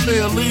 I had 2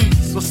 pair of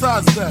leaves.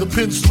 Besides that, the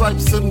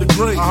pinstripes and the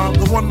gray.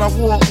 The one I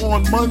wore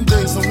on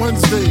Mondays and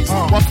Wednesdays.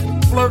 While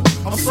flirt,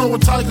 I'm sewing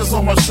tigers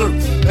on my shirt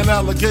and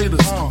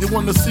alligators. You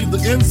want to see the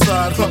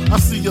inside? I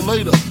see you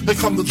later. Here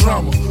come the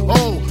drama.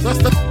 Oh, that's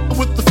the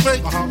with the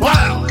fake.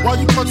 Wow, why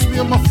you punch me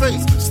in my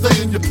face?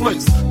 Stay in your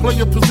place, play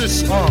your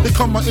position. Here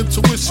come my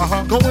intuition.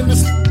 Go in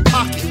this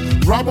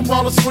pocket, rob him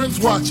while his friends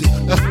watching.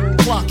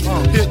 Clock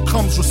it. Here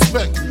comes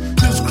respect.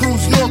 His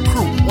crew's your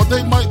crew, or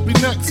they might be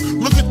next.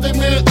 Look at they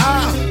man,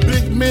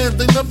 big man,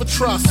 they never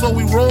try, so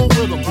we roll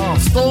with them,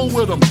 stole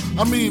with them.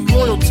 I mean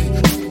loyalty.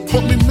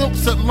 Put me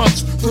milks at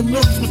lunch, the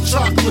milks with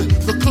chocolate,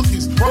 the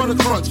cookies, butter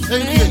crunch,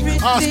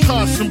 88,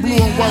 Oshkosh and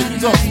blue and white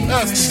duck.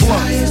 That's the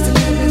blunt. Sky is the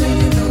limit, and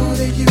you know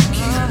that you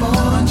keep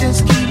on,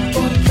 just keep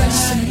on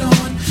pressing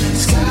on.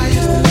 Sky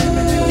is the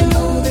limit, and you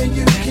know that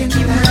you can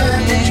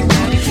have what you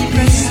want, be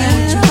what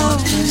you want.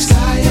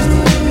 Sky is the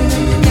limit,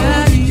 and you know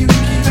that you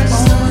keep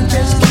on,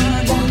 just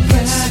keep on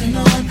pressing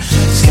on.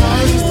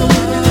 Sky is the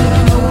limit, and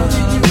you know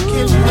that you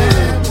can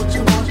have what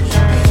you want,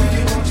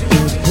 be what you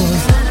want.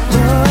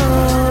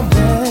 Love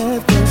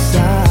at the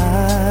sight,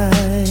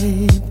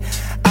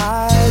 I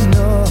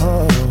know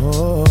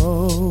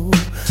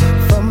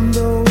from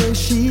the way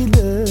she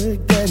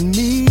looked at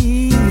me.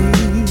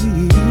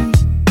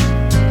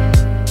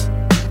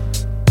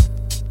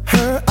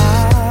 Her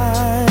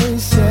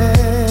eyes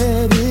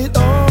said it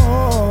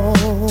all.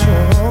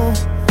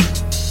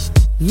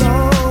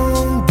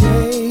 Long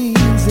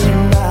days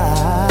and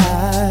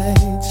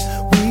nights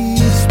we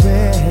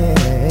spent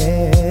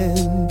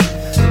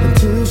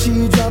until she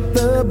dropped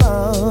the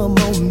bomb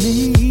on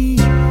me.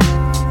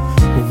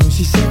 When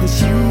she said that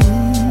she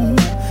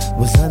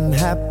was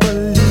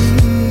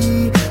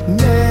unhappily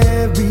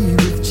married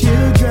with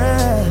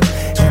children,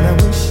 and I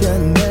wish I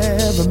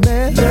never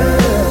met her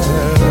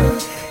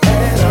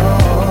at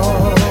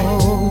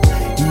all.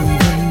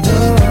 Even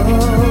though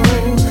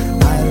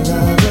I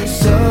love her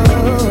so,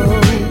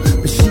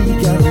 but she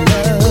got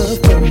love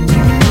from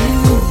you.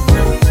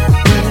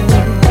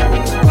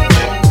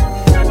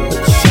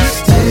 But she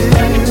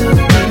still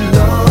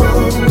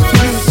belongs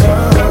to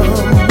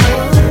someone.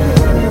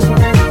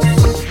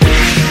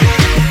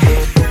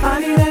 I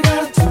need a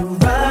girl to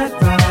ride.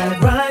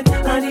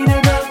 I need a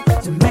girl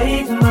to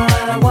make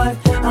my wife.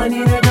 I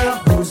need a girl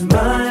who's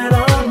mine,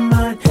 all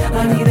mine. I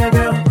need a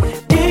girl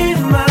in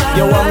my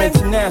Yo, I'm life.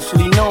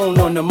 internationally known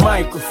on the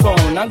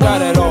microphone. I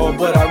got it all,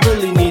 but I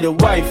really need a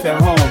wife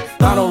at home.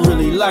 I don't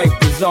really like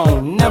the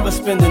zone, never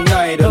spend the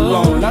night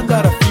alone. I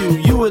got a few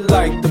you would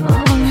like the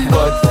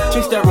but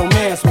chase that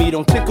romance me,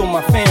 don't tickle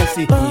my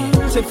fancy.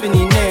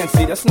 Tiffany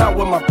Nancy, that's not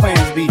what my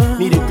plans be.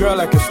 Need a girl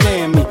that can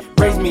stand me,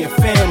 raise me a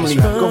family.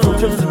 Go from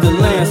trips to the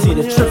land, see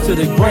the trips to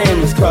the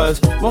Grammys.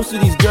 Cause most of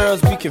these girls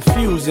be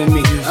confusing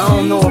me. I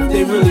don't know if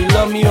they really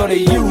love me or they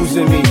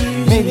using me.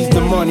 Maybe it's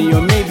the money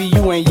or maybe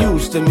you ain't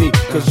used to me.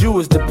 Cause you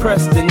was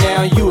depressed and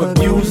now you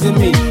abusing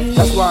me.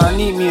 That's why I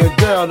need me a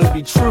girl to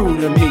be true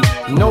to me.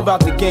 Know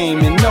about the game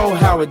and know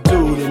how it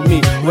do to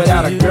me.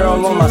 Without a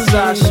girl on my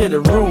side,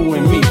 shit'll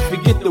ruin me.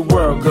 Forget the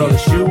world, girl,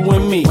 it's you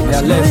and me.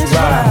 Now let's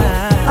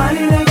ride. I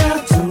need a girl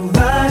to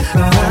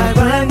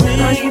ride me.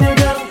 I need a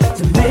girl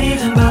to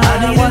make my I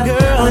need a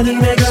girl that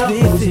makes me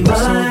feel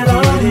so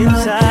good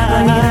inside.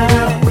 I need a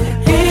girl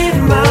in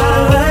my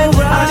life.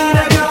 I need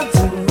a girl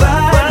to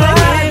ride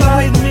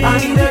with me. I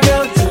need a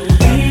girl to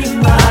be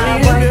my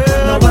wife.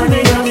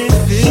 Nobody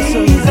else,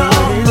 she's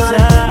all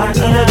mine. I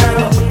need a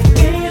girl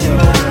in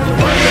my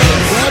life.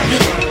 Grab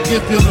it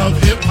if you love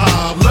hip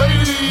hop,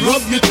 ladies.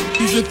 Rub your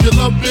titties if you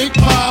love Big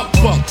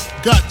Papa.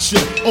 Gotcha.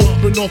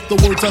 Open off the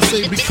words I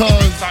say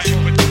because.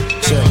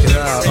 Check it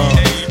out.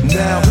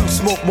 Now who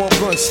smoke more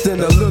blunts than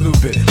a little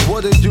bit?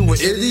 What are you, an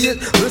idiot?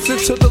 Listen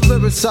to the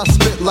lyrics I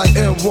spit like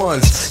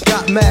M1s.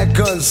 Got mad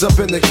guns up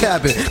in the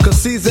cabin.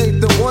 Cause these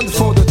ain't the one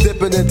for the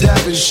dipping and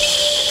dabbing.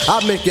 I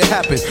make it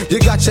happen. You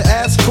got your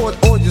ass caught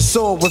on your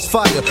soul was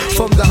fire.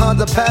 From the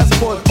Honda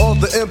Passport or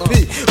the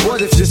MP.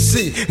 What if you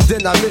see?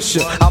 Then I miss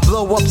you. I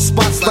blow up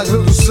spots like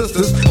little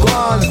sisters.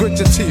 Grind, grit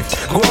your teeth.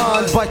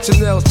 Grind, bite your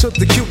nails. Took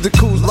the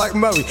cuticles like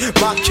Murray.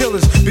 My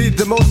killers be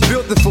the most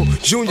beautiful.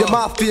 Junior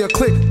Mafia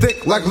click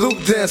thick like Luke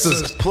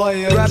dancers.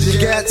 Grab your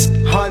gats,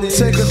 honey.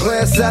 Take a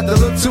glance at the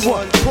little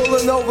one.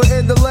 Pulling over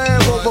in the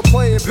Land Rover.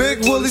 Playing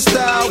Big Willie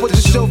style with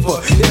the chauffeur.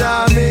 You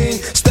know what I mean?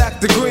 Stack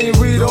the green,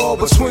 read all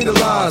between the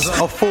lines.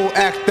 A full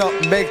act up,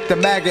 make the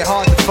maggot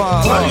hard to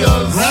find.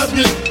 Players, grab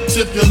it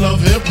if you love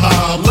hip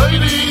hop.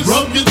 Ladies,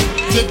 rub it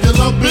if you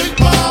love Big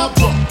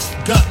Papa.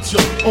 Gotcha.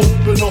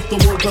 Open off the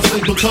words I say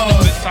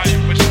because.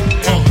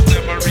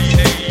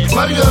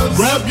 Players,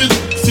 grab it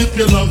if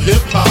you love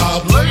hip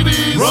hop.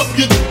 Ladies, rub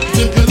it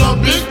if you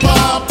love Big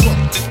Papa.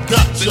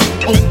 Gotcha.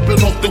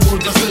 Open off the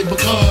words I say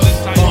because.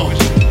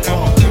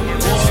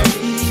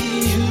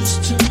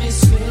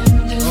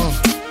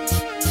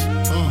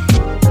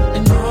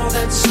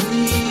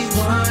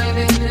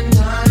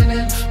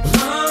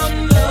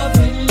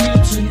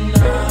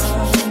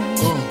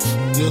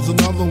 There's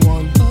another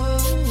one,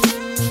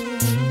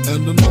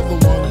 and another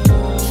one.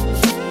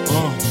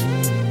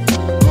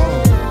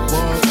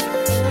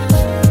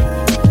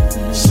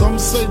 Some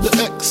say the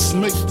X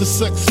make the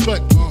sex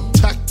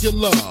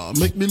spectacular.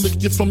 Make me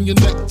lick you from your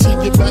neck to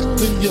your back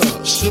to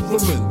your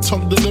shivering,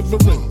 tongue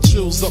delivering,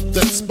 chills up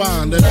that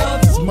spine.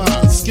 That is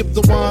mine. Skip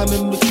the wine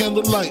and the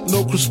candlelight,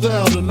 no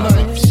crystal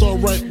tonight. It's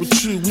alright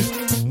with you.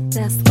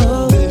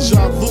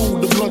 Deja vu,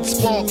 the blood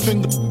spark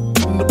finger.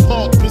 In the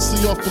park,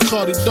 pissy off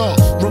Bacardi Dark.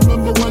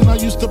 Remember when I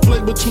used to play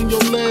between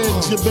your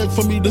legs? You begged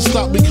for me to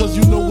stop because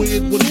you know where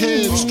it would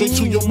head. Straight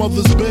to your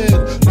mother's bed,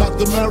 not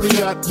the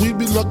Marriott. We'd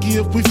be lucky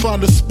if we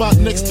find a spot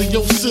next to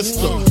your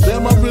sister.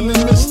 Damn, I really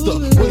missed her.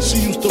 Way she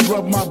used to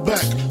rub my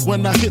back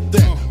when I hit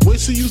that. Way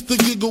she used to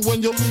giggle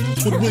when your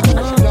would wiggle.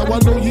 Now I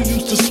know you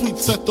used to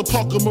sweets at the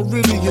Parker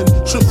Meridian,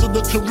 trips to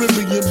the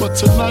Caribbean, but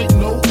tonight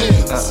no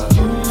ends.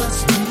 You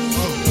must be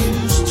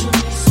used to.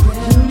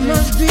 You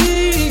must be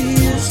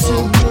used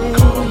to.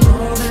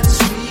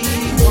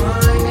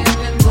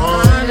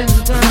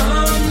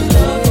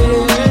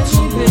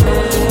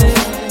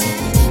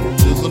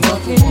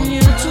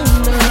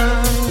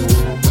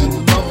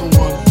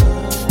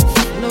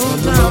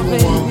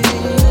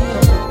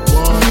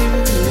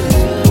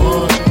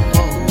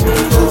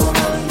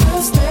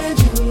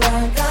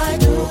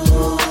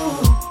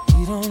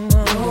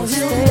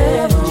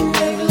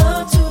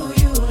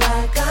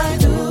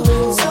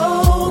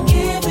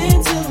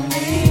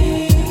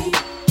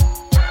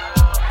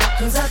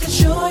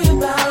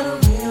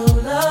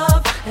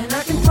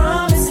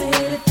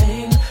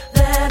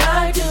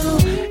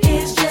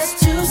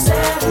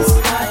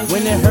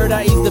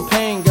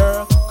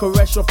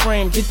 Your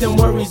frame, get them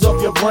worries off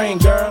your brain,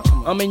 girl.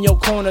 I'm in your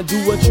corner, do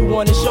what you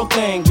want, it's your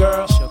thing,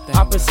 girl.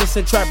 Opposites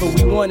attract, but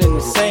we one and the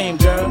same,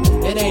 girl.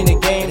 It ain't a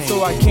game,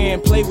 so I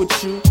can't play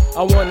with you.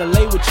 I wanna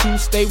lay with you,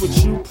 stay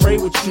with you, pray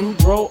with you,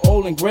 grow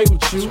old and great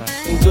with you.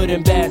 In good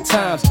and bad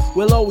times,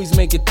 we'll always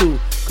make it through.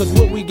 Cause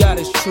what we got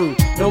is true,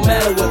 no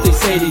matter what they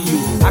say to you.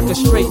 I can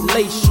straight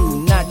lace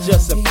you, not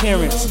just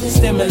appearance.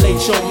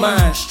 Stimulate your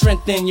mind,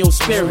 strengthen your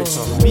spirits.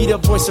 Be the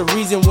voice of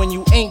reason when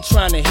you ain't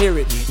trying to hear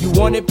it. You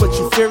want it, but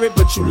you fear it,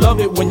 but you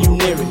love it when you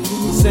near it.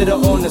 Sit her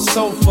on the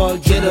sofa,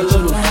 get a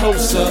little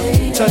closer.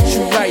 Touch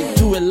you right,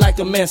 do it like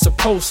a man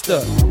supposed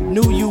to.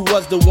 Knew you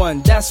was the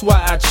one, that's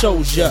why I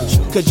chose ya.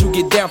 Cause you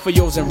get down for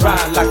yours and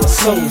ride like a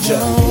soldier.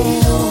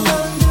 I don't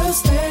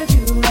understand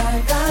you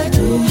like I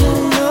do. I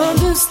don't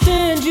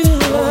understand you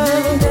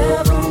like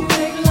never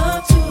make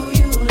love to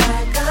you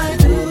like I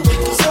do.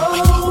 So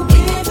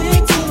give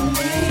it to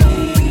me.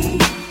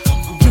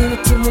 Give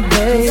it to me,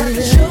 baby. I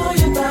can show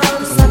you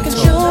about it. I can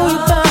show you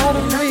about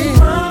it. I can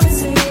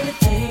promise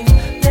anything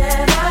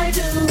that I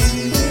do.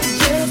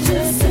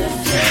 Just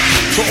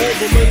for all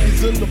the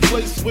ladies in the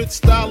place with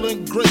style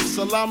and grace.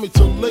 Allow me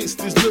to lace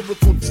these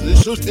lyrical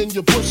dishes in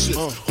your bushes.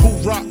 Who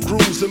rock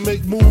grooves and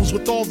make moves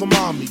with all the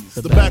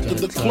mommies. The back of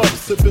the club,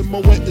 sipping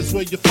Moet is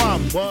where you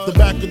find me. The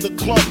back of the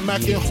club,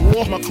 macking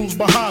all my crew's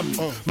behind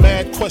me.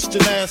 Mad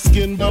question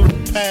asking,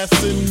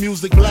 passing,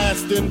 music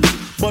blasting.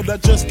 But I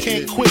just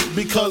can't quit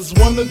because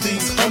one of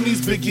these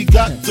honeys Biggie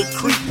got to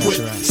creep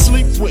with,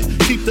 sleep with,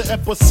 keep the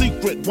ep a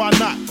secret. Why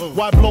not?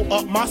 Why blow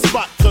up my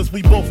spot? Cause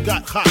we both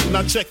got hot.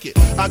 Now check it.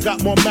 I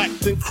got more Mac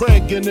than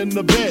Craig and in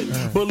the bed.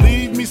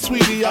 Believe me,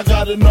 sweetie, I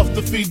got enough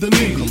to feed the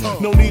needy.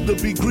 No need to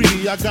be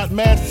greedy. I got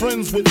mad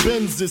friends with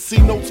Benzes.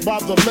 See notes by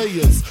the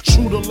layers.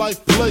 True to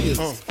life players.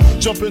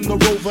 Jump in the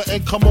Rover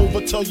and come over.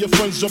 Tell your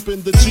friends jump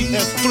in the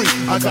GS3.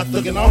 I got the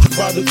out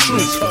by the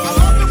tree. I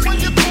love it when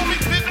you call me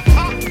Big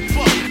Papa.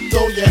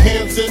 Throw your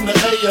hands in the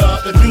air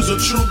if you's a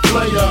true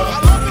player.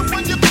 I love it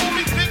when you call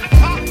me Big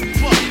Papa.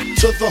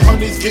 To the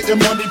honeys getting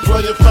money,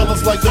 playing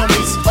fellas like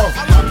dummies.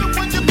 I love it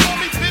when you call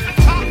me Big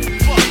Papa.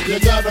 You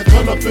got a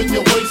gun up in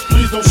your waist,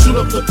 please don't shoot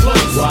up the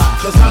place.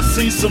 Cause I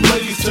see some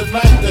ladies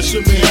tonight that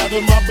should be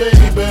having my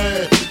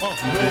baby.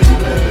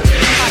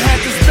 I had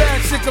this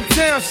bad chick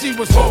uptown, she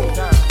was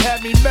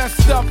had me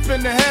messed up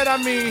in the head, I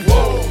mean.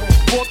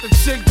 Bought the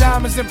chick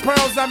diamonds and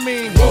pearls, I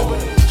mean.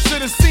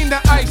 Should've seen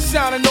the ice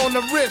shining on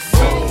the wrist.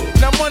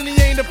 Now money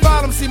ain't the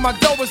problem, see my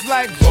dough is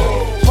like.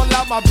 Pull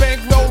out my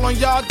bankroll on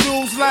y'all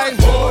dudes like.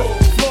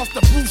 Lost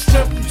the blue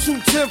strip from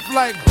 2/10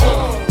 like.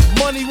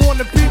 Money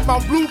wanna beat my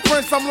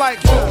blueprints, I'm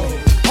like.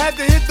 Had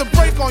to hit the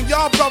brake on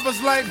y'all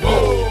brothers like.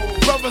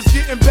 Brothers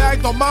getting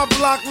bagged on my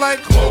block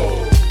like.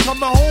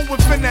 Coming home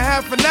within a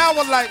half an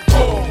hour like.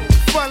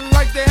 Frontin'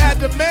 like they had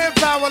the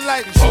manpower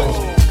like.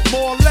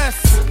 More or less,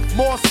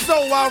 more so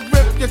I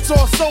rip your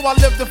torso, I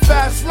live the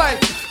fast life.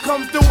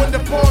 Come through in the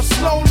Porsche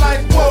slow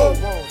like whoa.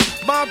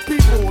 My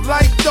people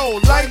like dough,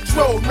 like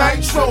dro,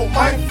 nitro,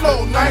 my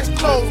flow, nice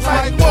clothes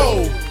like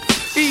whoa.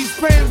 Ease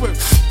pain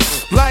with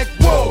like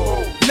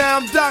whoa. Now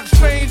I'm Doc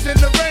Strange in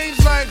the range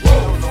like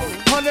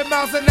 100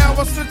 miles an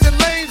hour switching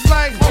lanes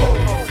like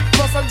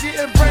plus I'm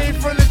getting brain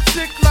from the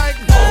chick like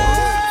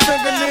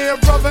fingernail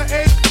brother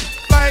ain't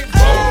like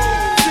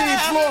team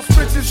floor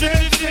switches in.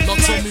 Now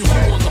tell me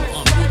who wanna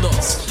with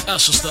us.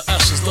 Ashes to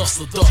ashes, dust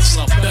to dust.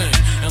 I bang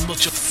and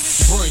let your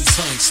brains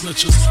hang.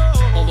 Snitches,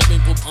 all the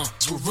main with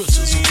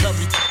riches who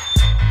carry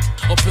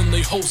up in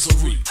they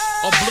hosiery.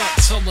 A black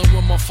telling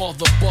when my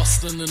father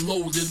bustin' and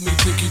loaded me.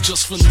 Think he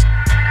just finished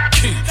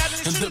key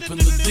and dipping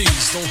the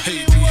D's. Don't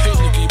hate me, hate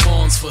Nicky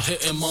Barnes for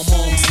hitting my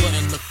mom's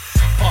letting the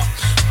pop.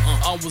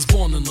 I was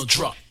born in the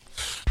drop,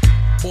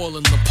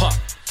 boiling the pot.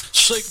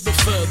 Shake the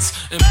feds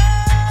and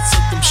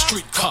set them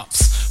street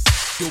cops.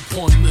 Your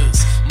point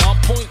is, my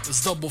point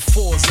is double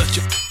fours at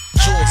your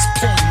jaws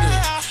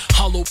pointed.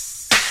 Hollow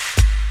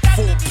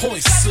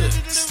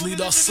 4.6.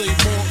 Need I say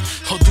more,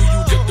 or do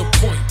you get the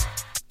point?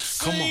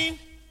 Come on.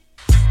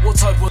 What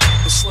type of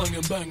slang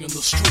and bang in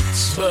the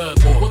streets?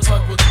 Bad boy. What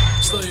type of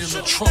stay in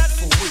the trunk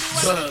for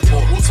weeks? Bad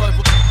boy. What type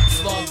of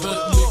fly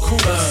Bentley cool?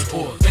 Bad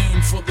boy.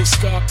 Aim for the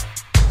sky.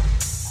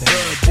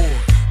 Bad boy.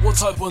 What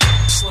type of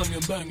slang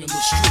and bang in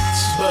the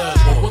streets? Bad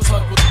boy. What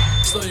type of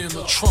stay in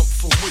the trunk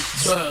for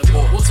weeks? Bad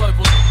boy. What type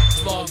of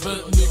fly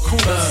Bentley cool?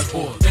 Bad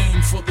boy.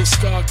 Aim for the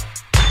sky.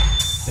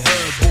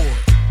 Bad boy.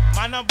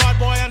 Man, a bad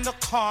boy in the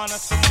corner,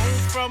 so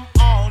move from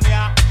on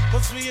ya,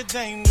 cause we are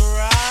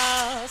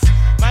dangerous.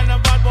 Man, a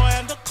bad boy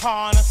in the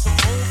corner, so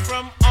move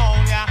from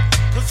on ya,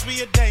 cause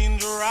we are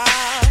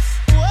dangerous.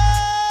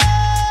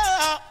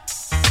 Whoa,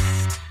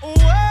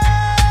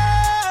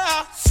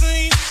 whoa,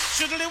 see,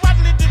 shoodly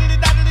waddly diddly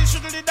daddly,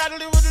 shoodly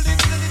daddly waddly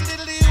diddly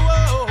diddly,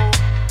 whoa,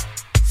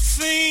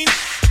 see,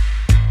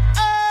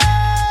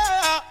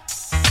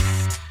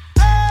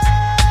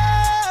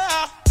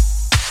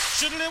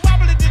 shoodly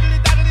wobbly diddly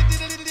daddly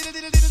diddly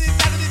diddly diddly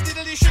daddly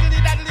diddly shoodly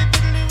daddly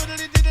diddly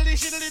waddly diddly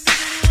shoodly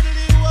diddly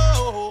waddly,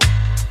 whoa,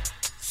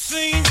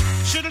 see,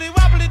 shoodly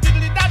wobbly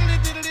diddly daddly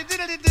diddly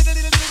diddly diddly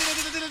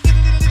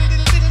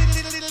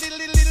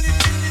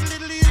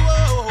diddly,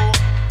 whoa,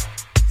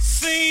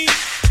 see,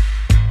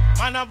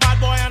 man a bad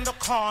boy on the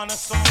corner,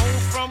 so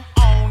move from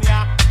on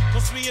ya,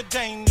 cause we are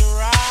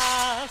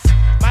dangerous.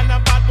 Man a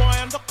bad boy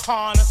on the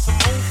corner, so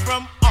move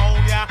from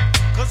on ya,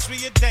 cause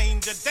we are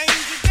danger,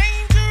 danger, dangerous.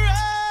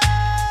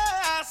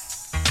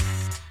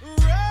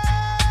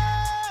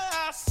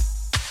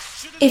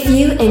 If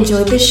you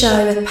enjoyed the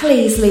show,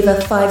 please leave a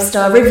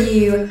 5-star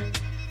review.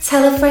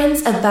 Tell a friend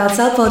about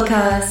our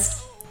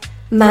podcast.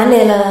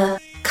 Manila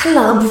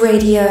Club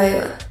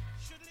Radio.